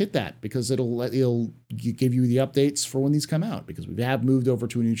 hit that, because it'll give you the updates for when these come out, because we have moved over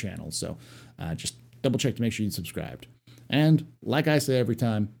to a new channel. So just double check to make sure you're subscribed. And like I say every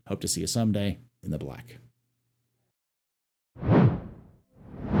time, hope to see you someday in the black.